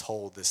he's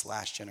told this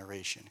last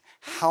generation.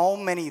 How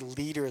many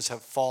leaders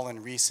have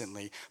fallen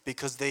recently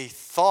because they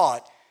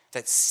thought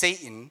that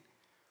Satan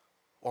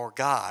or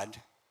God,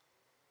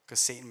 because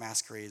Satan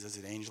masquerades as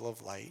an angel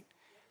of light,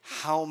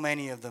 how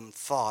many of them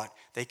thought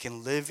they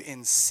can live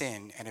in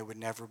sin and it would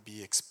never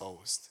be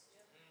exposed?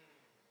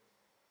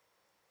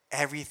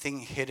 Everything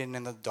hidden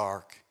in the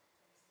dark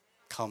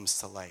comes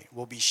to light,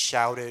 will be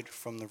shouted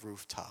from the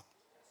rooftop.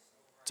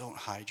 Don't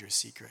hide your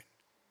secret.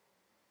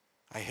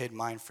 I hid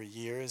mine for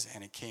years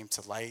and it came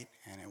to light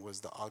and it was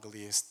the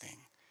ugliest thing.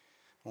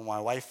 When my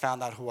wife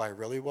found out who I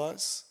really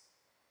was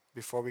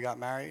before we got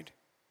married,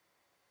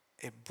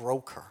 it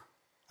broke her.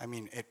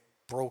 It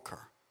broke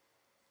her.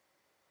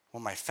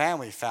 When my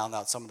family found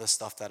out some of the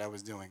stuff that I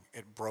was doing,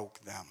 it broke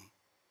them.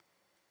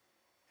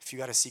 If you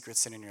got a secret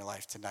sin in your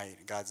life tonight,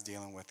 God's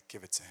dealing with,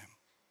 give it to him.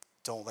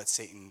 Don't let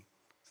Satan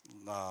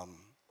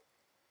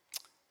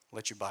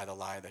let you buy the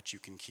lie that you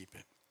can keep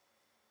it.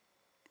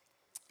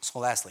 So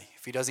lastly,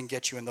 if he doesn't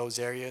get you in those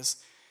areas,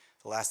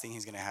 the last thing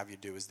he's going to have you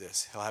do is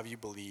this. He'll have you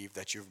believe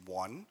that you've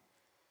won.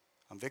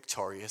 I'm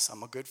victorious.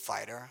 I'm a good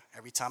fighter.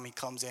 Every time he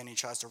comes in, he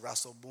tries to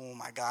wrestle.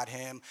 Boom, I got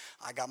him.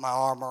 I got my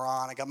armor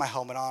on. I got my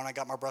helmet on. I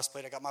got my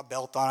breastplate. I got my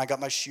belt on. I got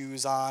my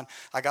shoes on.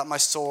 I got my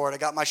sword. I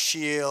got my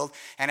shield.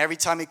 And every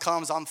time he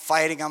comes, I'm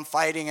fighting,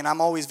 and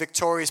I'm always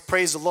victorious.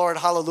 Praise the Lord.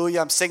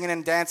 Hallelujah. I'm singing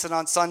and dancing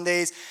on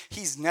Sundays.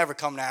 He's never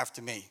coming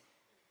after me.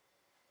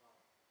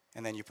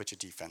 And then you put your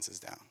defenses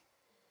down.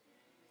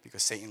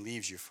 Because Satan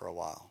leaves you for a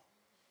while.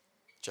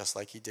 Just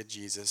like he did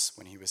Jesus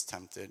when he was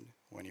tempted,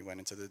 when he went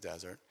into the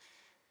desert.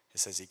 It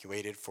says he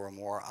waited for a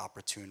more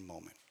opportune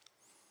moment.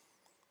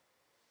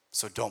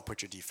 So don't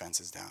put your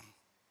defenses down.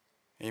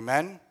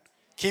 Amen?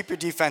 Keep your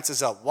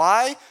defenses up.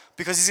 Why?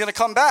 Because he's going to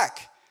come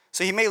back.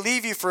 So he may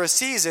leave you for a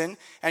season,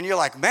 and you're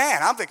like, man,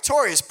 I'm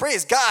victorious.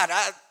 Praise God.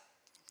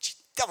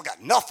 Devil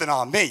got nothing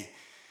on me.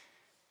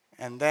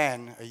 And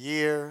then a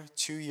year,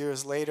 2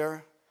 years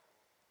later,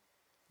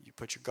 you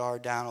put your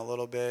guard down a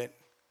little bit.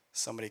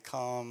 Somebody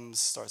comes,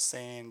 starts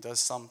saying, does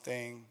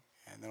something,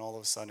 and then all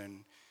of a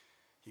sudden,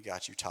 he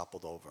got you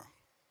toppled over.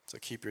 So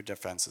keep your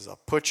defenses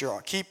up.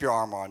 Keep your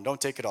armor on.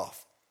 Don't take it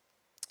off.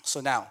 So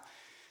now,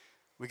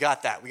 we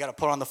got that. We got to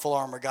put on the full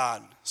armor of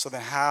God. So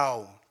then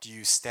how do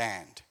you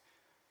stand?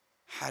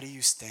 How do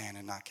you stand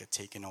and not get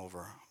taken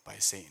over by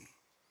Satan?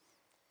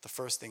 The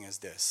first thing is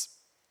this.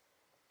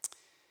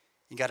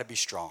 You got to be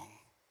strong.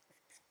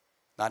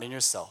 Not in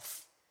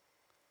yourself.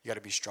 You got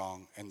to be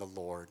strong in the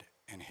Lord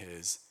and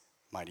his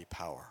mighty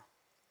power.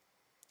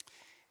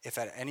 If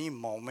at any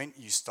moment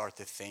you start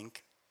to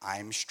think,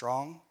 I'm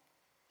strong,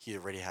 he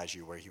already has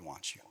you where he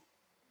wants you.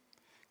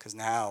 Because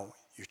now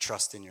you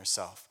trust in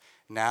yourself.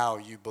 Now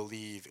you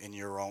believe in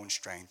your own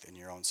strength and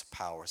your own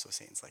power. So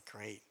Satan's like,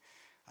 great,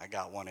 I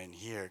got one in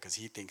here because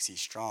he thinks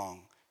he's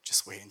strong.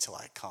 Just wait until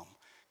I come.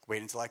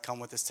 Wait until I come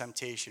with this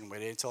temptation.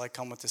 Wait until I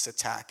come with this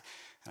attack.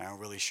 And I'll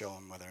really show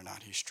him whether or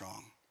not he's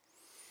strong.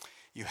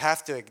 You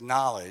have to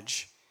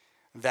acknowledge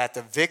that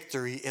the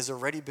victory has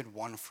already been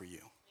won for you.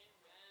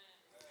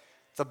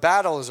 The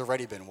battle has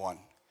already been won.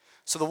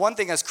 So the one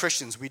thing as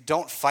Christians, we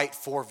don't fight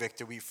for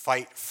victory, we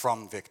fight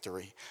from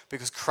victory.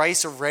 Because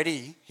Christ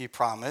already, he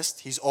promised,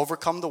 he's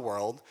overcome the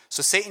world.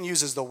 So Satan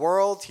uses the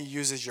world, he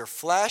uses your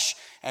flesh,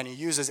 and he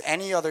uses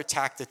any other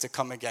tactic to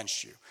come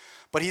against you.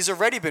 But he's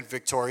already been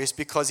victorious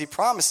because he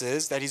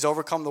promises that he's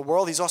overcome the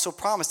world. He's also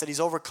promised that he's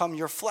overcome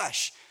your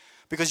flesh.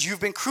 Because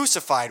you've been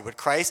crucified with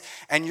Christ,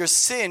 and your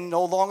sin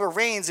no longer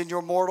reigns in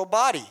your mortal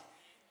body.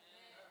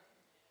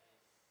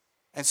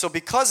 And so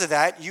because of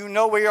that, you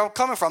know where you're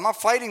coming from. I'm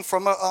fighting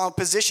from a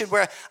position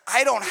where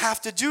I don't have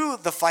to do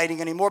the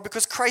fighting anymore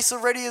because Christ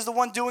already is the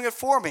one doing it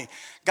for me.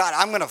 God,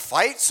 I'm going to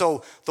fight.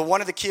 So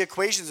one of the key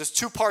equations, there's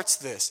two parts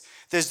to this.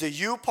 There's the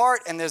you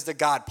part and there's the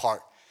God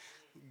part.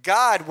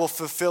 God will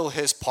fulfill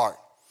his part.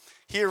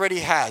 He already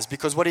has,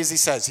 because what is he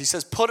says? He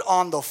says, put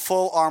on the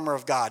full armor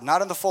of God,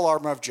 not on the full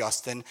armor of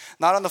Justin,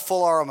 not on the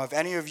full armor of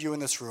any of you in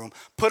this room.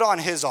 Put on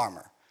his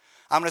armor.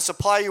 I'm going to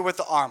supply you with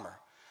the armor.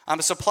 I'm going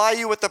to supply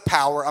you with the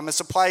power. I'm going to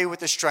supply you with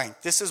the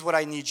strength. This is what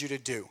I need you to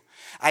do.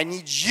 I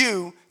need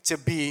you to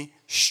be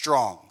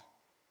strong.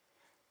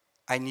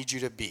 I need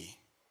you to be.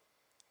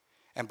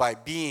 And by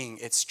being,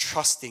 it's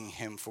trusting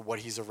him for what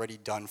he's already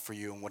done for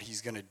you and what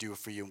he's going to do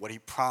for you and what he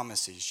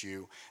promises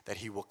you that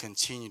he will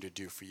continue to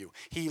do for you.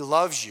 He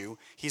loves you.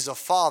 He's a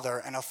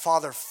father, and a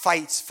father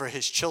fights for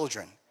his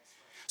children.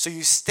 So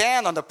you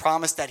stand on the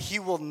promise that he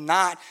will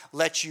not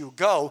let you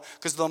go,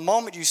 because the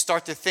moment you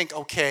start to think,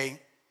 okay,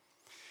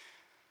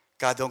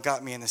 God don't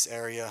got me in this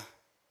area,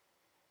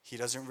 he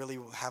doesn't really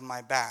have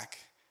my back,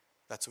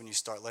 that's when you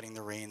start letting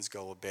the reins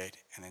go a bit,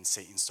 and then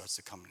Satan starts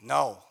to come.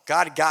 No,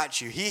 God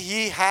got you.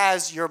 He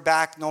has your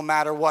back no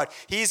matter what.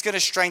 He's going to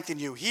strengthen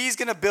you. He's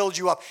going to build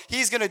you up.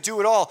 He's going to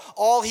do it all.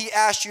 All he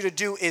asks you to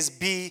do is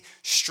be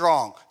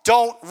strong.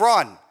 Don't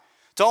run.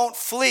 Don't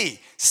flee.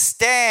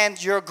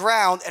 Stand your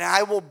ground, and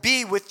I will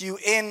be with you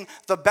in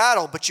the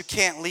battle, but you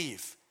can't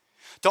leave.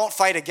 Don't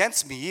fight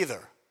against me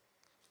either.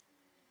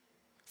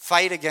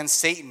 Fight against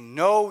Satan.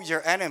 Know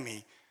your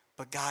enemy,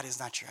 but God is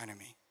not your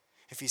enemy.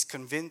 If he's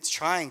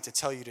trying to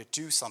tell you to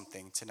do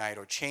something tonight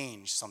or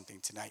change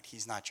something tonight,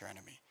 he's not your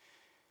enemy.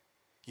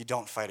 You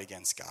don't fight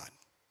against God.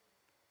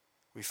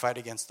 We fight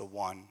against the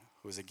one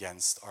who is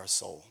against our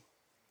soul.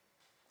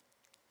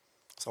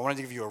 So I wanted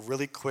to give you a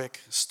really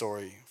quick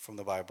story from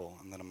the Bible,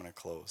 and then I'm going to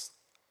close.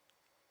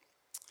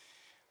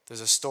 There's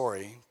a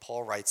story.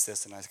 Paul writes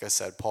this, and like I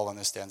said, Paul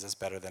understands this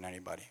better than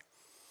anybody.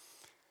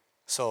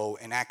 So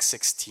in Acts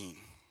 16,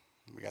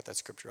 we got that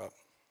scripture up.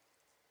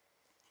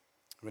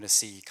 We're going to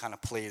see he kind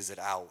of plays it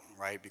out,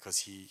 right? Because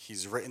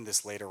he's written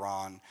this later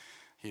on.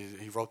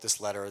 He wrote this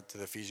letter to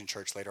the Ephesian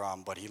church later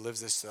on, but he lives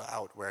this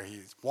out where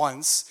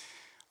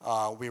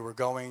we were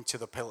going to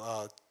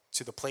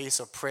the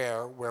place of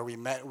prayer where we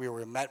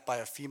were met by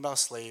a female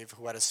slave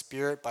who had a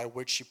spirit by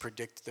which she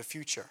predicted the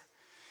future.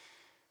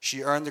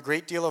 She earned a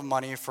great deal of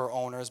money for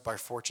owners by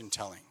fortune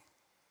telling.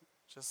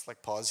 Just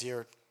like pause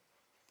here.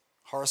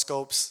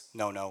 Horoscopes?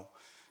 No.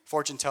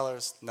 Fortune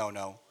tellers?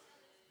 No.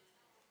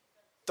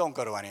 Don't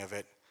go to any of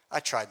it. I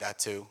tried that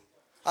too.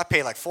 I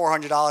paid like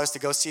 $400 to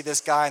go see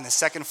this guy in the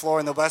second floor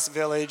in the West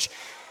Village.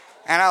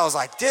 And I was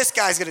like, this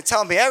guy's going to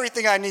tell me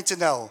everything I need to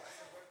know.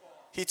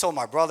 He told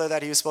my brother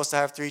that he was supposed to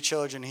have 3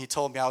 children. He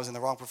told me I was in the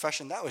wrong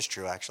profession. That was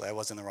true, actually. I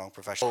was in the wrong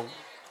profession.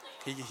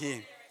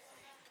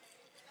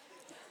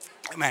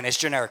 Man, it's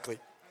generically.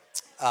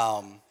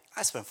 I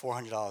spent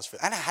 $400 for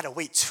it. And I had to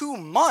wait 2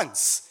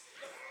 months.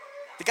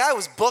 The guy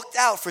was booked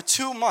out for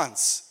 2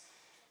 months.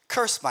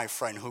 Curse my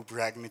friend who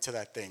dragged me to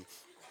that thing.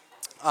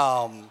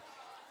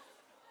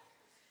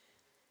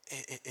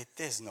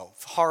 There's no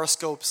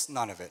horoscopes,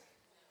 none of it.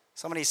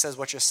 Somebody says,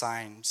 what's your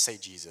sign? Say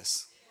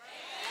Jesus.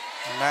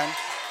 Amen.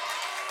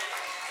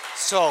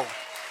 So,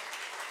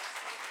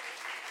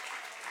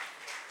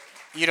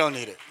 you don't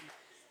need it.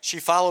 She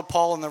followed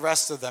Paul and the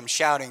rest of them,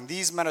 shouting,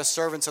 "These men are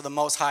servants of the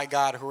Most High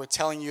God who are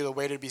telling you the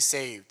way to be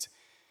saved."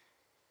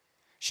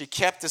 She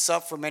kept this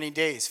up for many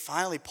days.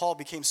 Finally, Paul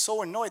became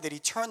so annoyed that he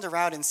turned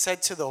around and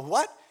said to the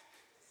what?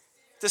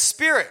 The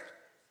Spirit.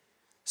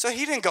 So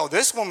he didn't go,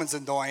 this woman's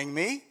annoying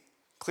me.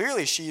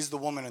 Clearly, she's the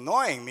woman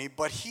annoying me,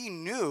 but he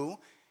knew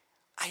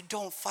I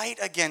don't fight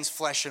against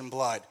flesh and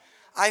blood.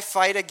 I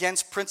fight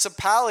against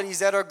principalities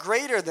that are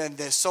greater than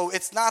this. So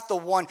it's not the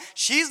one,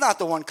 she's not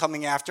the one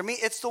coming after me.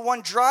 It's the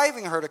one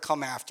driving her to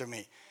come after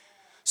me.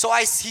 So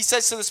he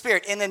says to the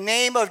Spirit, in the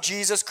name of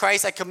Jesus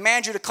Christ, I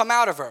command you to come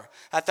out of her.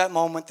 At that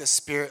moment, the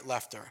Spirit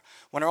left her.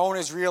 When her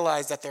owners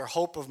realized that their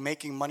hope of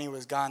making money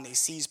was gone, they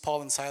seized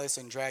Paul and Silas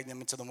and dragged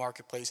them into the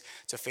marketplace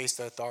to face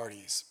the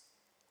authorities.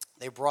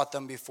 They brought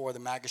them before the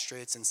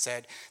magistrates and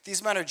said,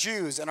 "These men are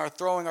Jews and are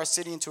throwing our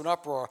city into an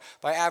uproar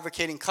by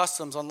advocating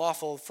customs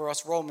unlawful for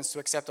us Romans to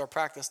accept our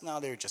practice." No,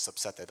 they were just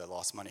upset that they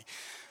lost money.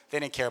 They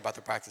didn't care about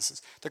the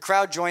practices. The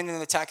crowd joined in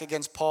an attack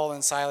against Paul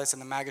and Silas,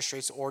 and the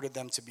magistrates ordered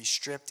them to be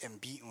stripped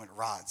and beaten with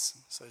rods.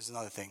 So there's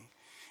another thing.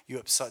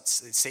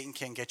 Satan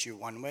can't get you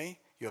one way.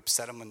 You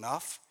upset him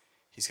enough,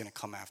 he's going to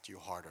come after you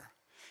harder.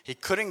 He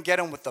couldn't get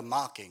him with the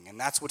mocking, and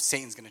that's what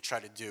Satan's going to try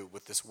to do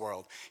with this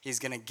world. He's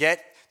going to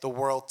get the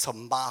world to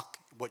mock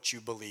what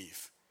you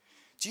believe.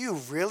 Do you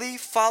really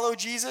follow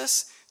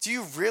Jesus? Do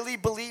you really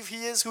believe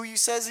he is who he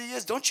says he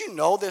is? Don't you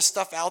know there's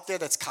stuff out there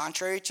that's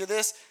contrary to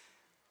this?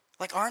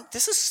 Like,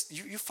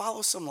 you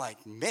follow some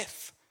like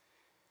myth.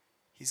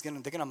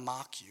 They're gonna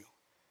mock you,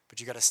 but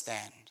you gotta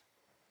stand.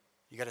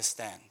 You gotta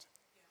stand.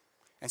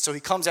 And so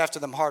he comes after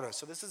them harder.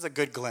 So this is a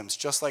good glimpse,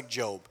 just like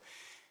Job.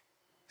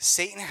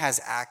 Satan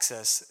has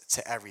access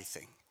to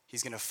everything.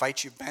 He's gonna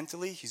fight you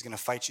mentally, he's gonna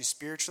fight you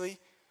spiritually,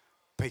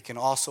 but he can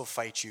also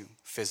fight you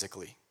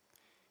physically.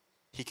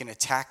 He can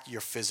attack your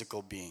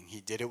physical being.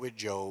 He did it with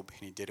Job, and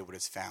he did it with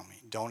his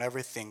family. Don't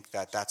ever think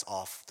that that's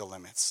off the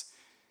limits.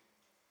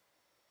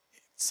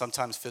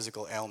 Sometimes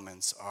physical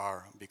ailments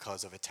are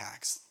because of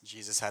attacks.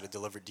 Jesus had to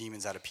deliver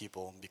demons out of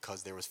people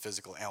because there was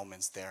physical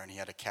ailments there, and he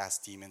had to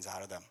cast demons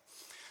out of them.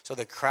 So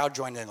the crowd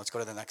joined in. Let's go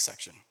to the next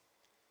section.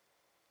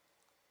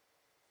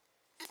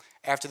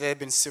 After they had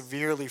been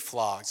severely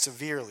flogged,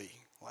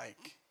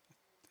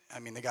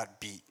 they got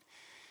beat.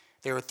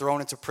 They were thrown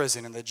into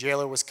prison, and the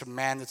jailer was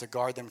commanded to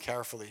guard them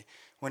carefully.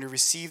 When he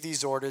received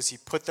these orders, he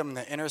put them in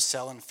the inner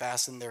cell and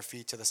fastened their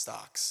feet to the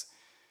stocks.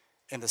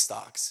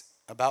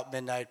 About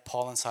midnight,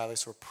 Paul and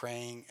Silas were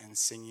praying and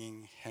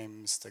singing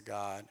hymns to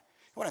God.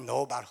 You want to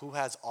know about who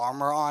has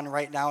armor on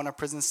right now in a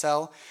prison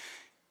cell?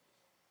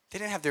 They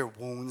didn't have their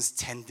wounds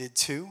tended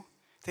to.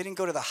 They didn't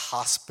go to the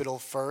hospital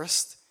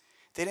first.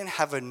 They didn't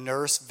have a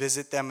nurse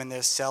visit them in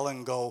their cell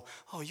and go,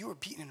 "Oh, you were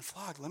beaten and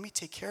flogged. Let me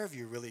take care of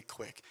you really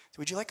quick.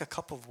 Would you like a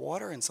cup of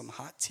water and some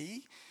hot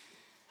tea?"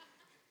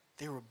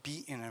 They were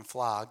beaten and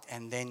flogged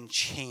and then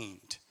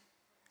chained.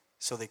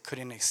 So they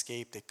couldn't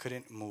escape, they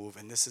couldn't move,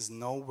 and this is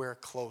nowhere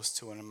close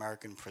to an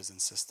American prison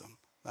system,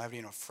 not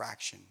even a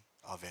fraction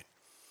of it.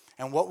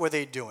 And what were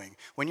they doing?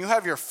 When you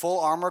have your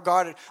full armor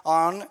guard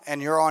on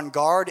and you're on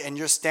guard and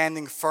you're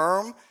standing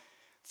firm,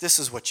 this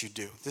is what you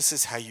do. This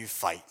is how you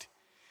fight.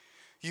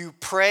 You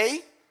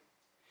pray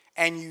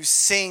and you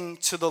sing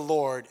to the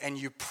Lord and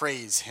you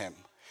praise him.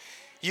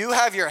 You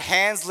have your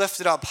hands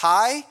lifted up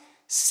high,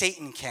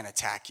 Satan can't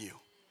attack you.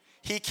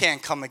 He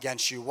can't come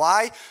against you.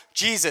 Why?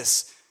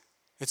 Jesus.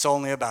 It's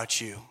only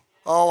about you.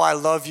 Oh, I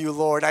love you,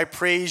 Lord. I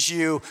praise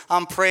you.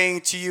 I'm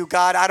praying to you,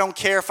 God. I don't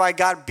care if I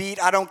got beat.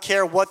 I don't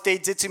care what they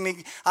did to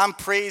me. I'm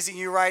praising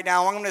you right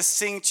now. I'm going to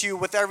sing to you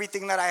with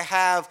everything that I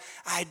have.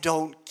 I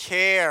don't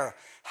care.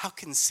 How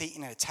can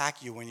Satan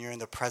attack you when you're in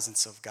the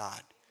presence of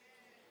God?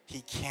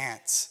 He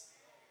can't.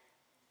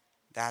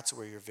 That's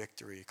where your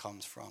victory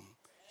comes from.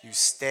 You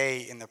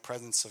stay in the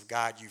presence of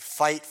God. You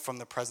fight from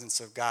the presence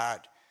of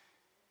God.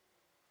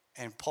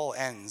 And Paul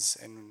ends,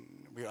 and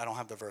I don't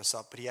have the verse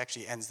up, but he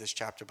actually ends this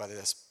chapter by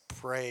this: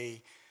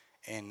 pray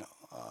in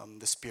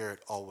the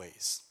Spirit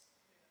always.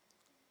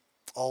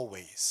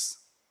 Always.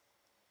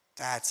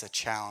 That's a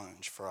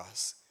challenge for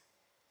us,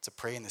 to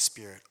pray in the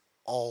Spirit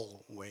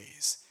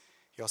always.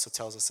 He also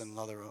tells us in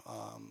another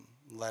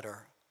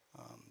letter,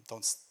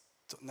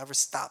 never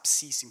stop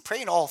ceasing.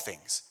 Pray in all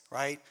things,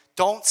 right?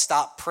 Don't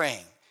stop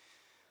praying.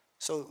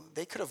 So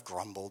they could have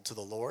grumbled to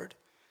the Lord.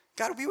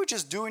 God, we were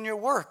just doing your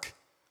work.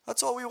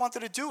 That's all we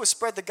wanted to do, was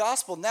spread the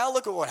gospel. Now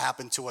look at what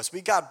happened to us.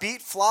 We got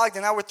beat, flogged,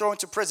 and now we're thrown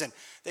to prison.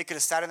 They could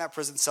have sat in that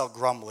prison cell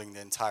grumbling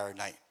the entire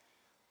night.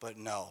 But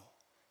no,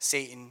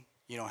 Satan,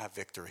 you don't have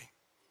victory.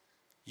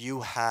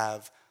 You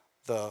have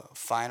the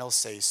final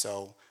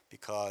say-so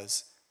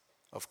because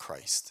of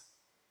Christ.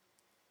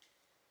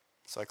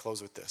 So I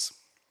close with this.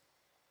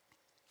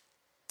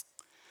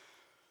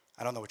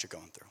 I don't know what you're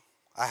going through.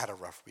 I had a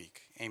rough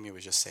week. Amy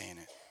was just saying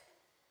it.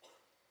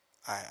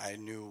 I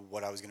knew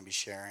what I was going to be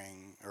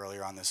sharing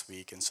earlier on this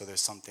week, and so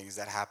there's some things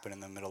that happened in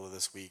the middle of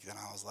this week that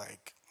I was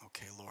like,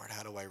 Okay, Lord,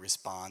 how do I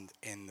respond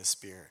in the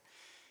Spirit?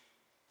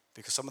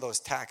 Because some of those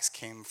attacks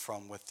came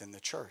from within the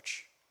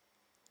church.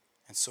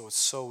 And so it's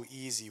so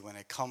easy when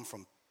it comes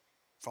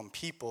from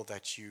people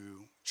that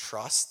you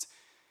trust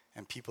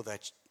and people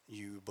that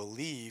you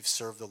believe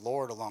serve the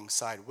Lord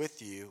alongside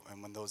with you.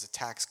 And when those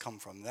attacks come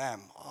from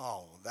them,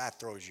 that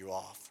throws you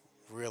off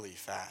really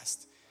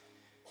fast.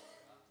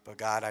 But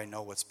God, I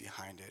know what's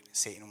behind it.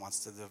 Satan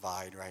wants to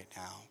divide right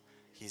now.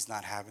 He's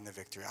not having the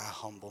victory. I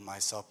humble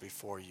myself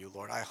before you,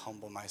 Lord. I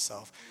humble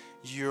myself.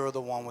 You're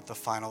the one with the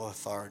final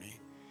authority.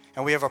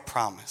 And we have a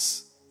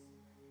promise.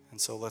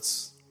 And so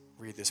let's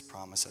read this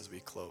promise as we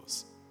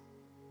close.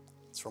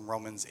 It's from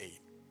Romans 8.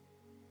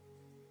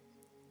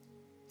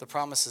 The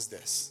promise is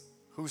this: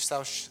 who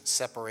shall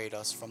separate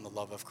us from the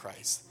love of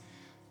Christ?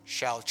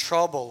 Shall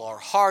trouble or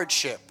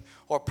hardship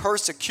or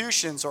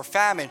persecutions or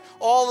famine,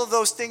 all of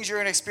those things you're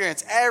going to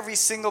experience, every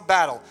single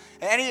battle,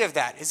 any of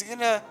that, is it going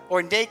to,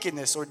 or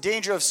nakedness or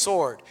danger of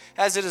sword,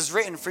 as it is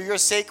written, for your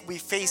sake we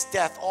face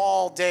death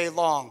all day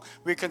long.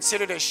 We're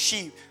considered as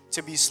sheep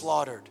to be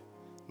slaughtered.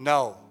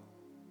 No.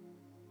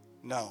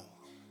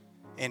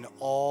 In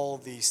all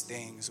these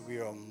things we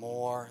are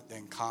more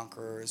than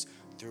conquerors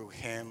through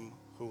him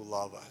who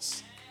loved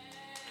us.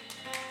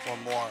 Or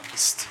more.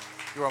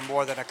 You are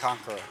more than a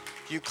conqueror.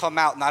 You come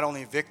out not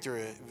only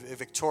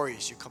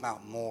victorious, you come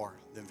out more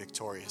than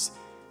victorious.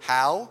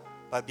 How?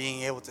 By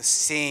being able to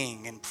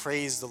sing and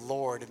praise the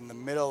Lord in the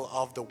middle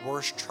of the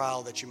worst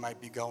trial that you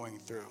might be going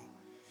through.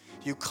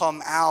 You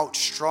come out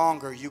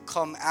stronger. You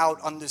come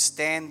out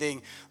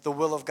understanding the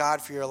will of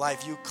God for your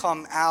life. You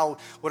come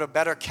out with a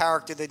better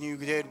character than you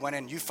did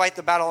when you fight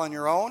the battle on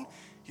your own.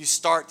 You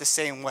start the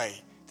same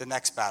way the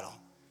next battle.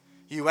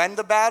 You end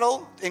the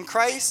battle in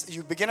Christ,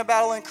 you begin a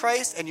battle in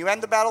Christ, and you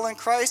end the battle in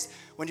Christ.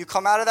 When you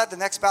come out of that, the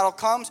next battle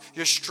comes,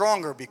 you're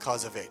stronger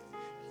because of it.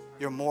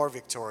 You're more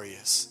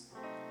victorious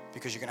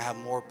because you're going to have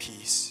more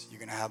peace. You're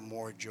going to have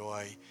more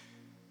joy.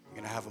 You're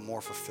going to have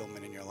more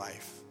fulfillment in your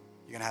life.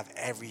 You're going to have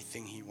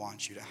everything he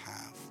wants you to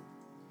have.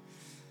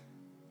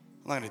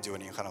 I'm not going to do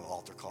any kind of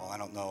altar call. I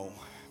don't know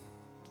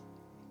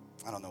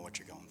what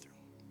you're going through.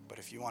 But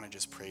if you want to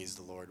just praise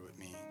the Lord with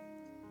me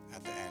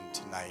at the end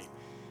tonight,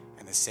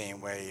 in the same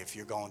way, if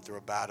you're going through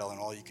a battle and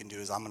all you can do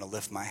is, I'm going to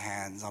lift my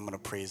hands, I'm going to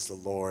praise the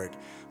Lord,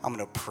 I'm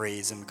going to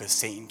praise him because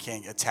Satan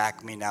can't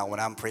attack me now when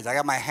I'm praising. I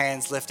got my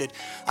hands lifted.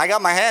 I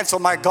got my hands, so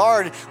my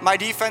guard, my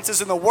defense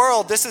is in the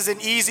world. This is an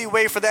easy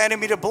way for the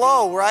enemy to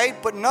blow, right?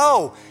 But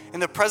no, in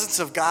the presence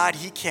of God,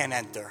 he can't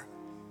enter.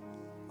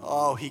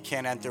 He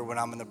can't enter when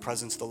I'm in the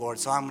presence of the Lord,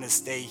 so I'm going to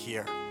stay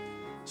here.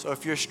 So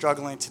if you're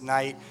struggling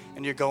tonight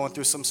and you're going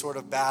through some sort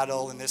of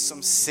battle and there's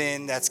some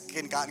sin that's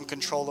gotten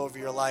control over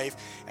your life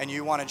and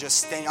you want to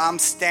just stay, I'm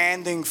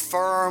standing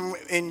firm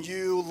in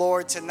you,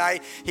 Lord,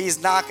 tonight.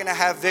 He's not going to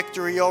have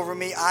victory over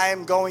me. I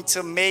am going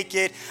to make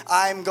it.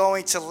 I'm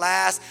going to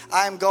last.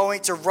 I'm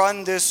going to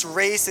run this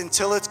race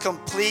until it's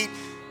complete.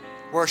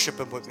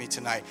 Worship him with me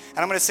tonight. And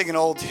I'm going to sing an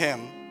old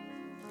hymn.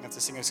 If the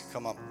singers can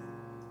come up.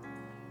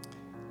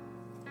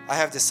 I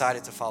have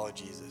decided to follow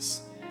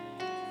Jesus.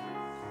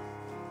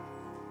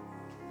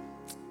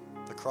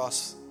 The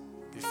cross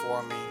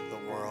before me,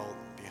 the world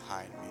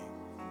behind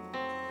me.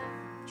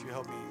 Would you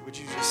help me?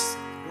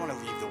 You want to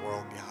leave the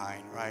world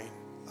behind, right?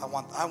 I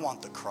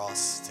want the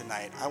cross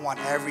tonight. I want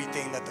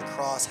everything that the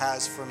cross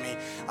has for me.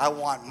 I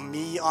want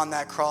me on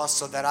that cross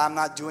so that I'm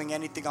not doing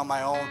anything on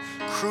my own,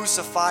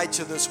 crucified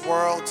to this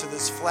world, to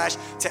this flesh,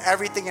 to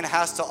everything it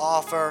has to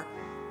offer.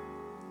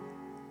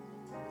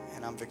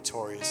 And I'm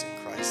victorious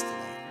in Christ tonight.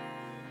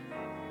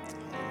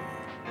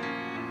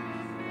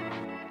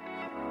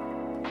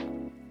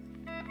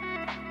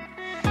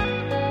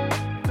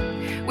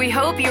 We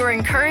hope you were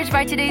encouraged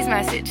by today's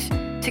message.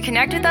 To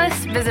connect with us,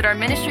 visit our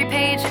ministry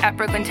page at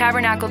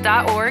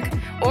brooklyntabernacle.org,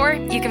 or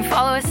you can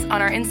follow us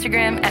on our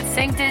Instagram at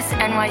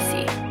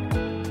SanctusNYC.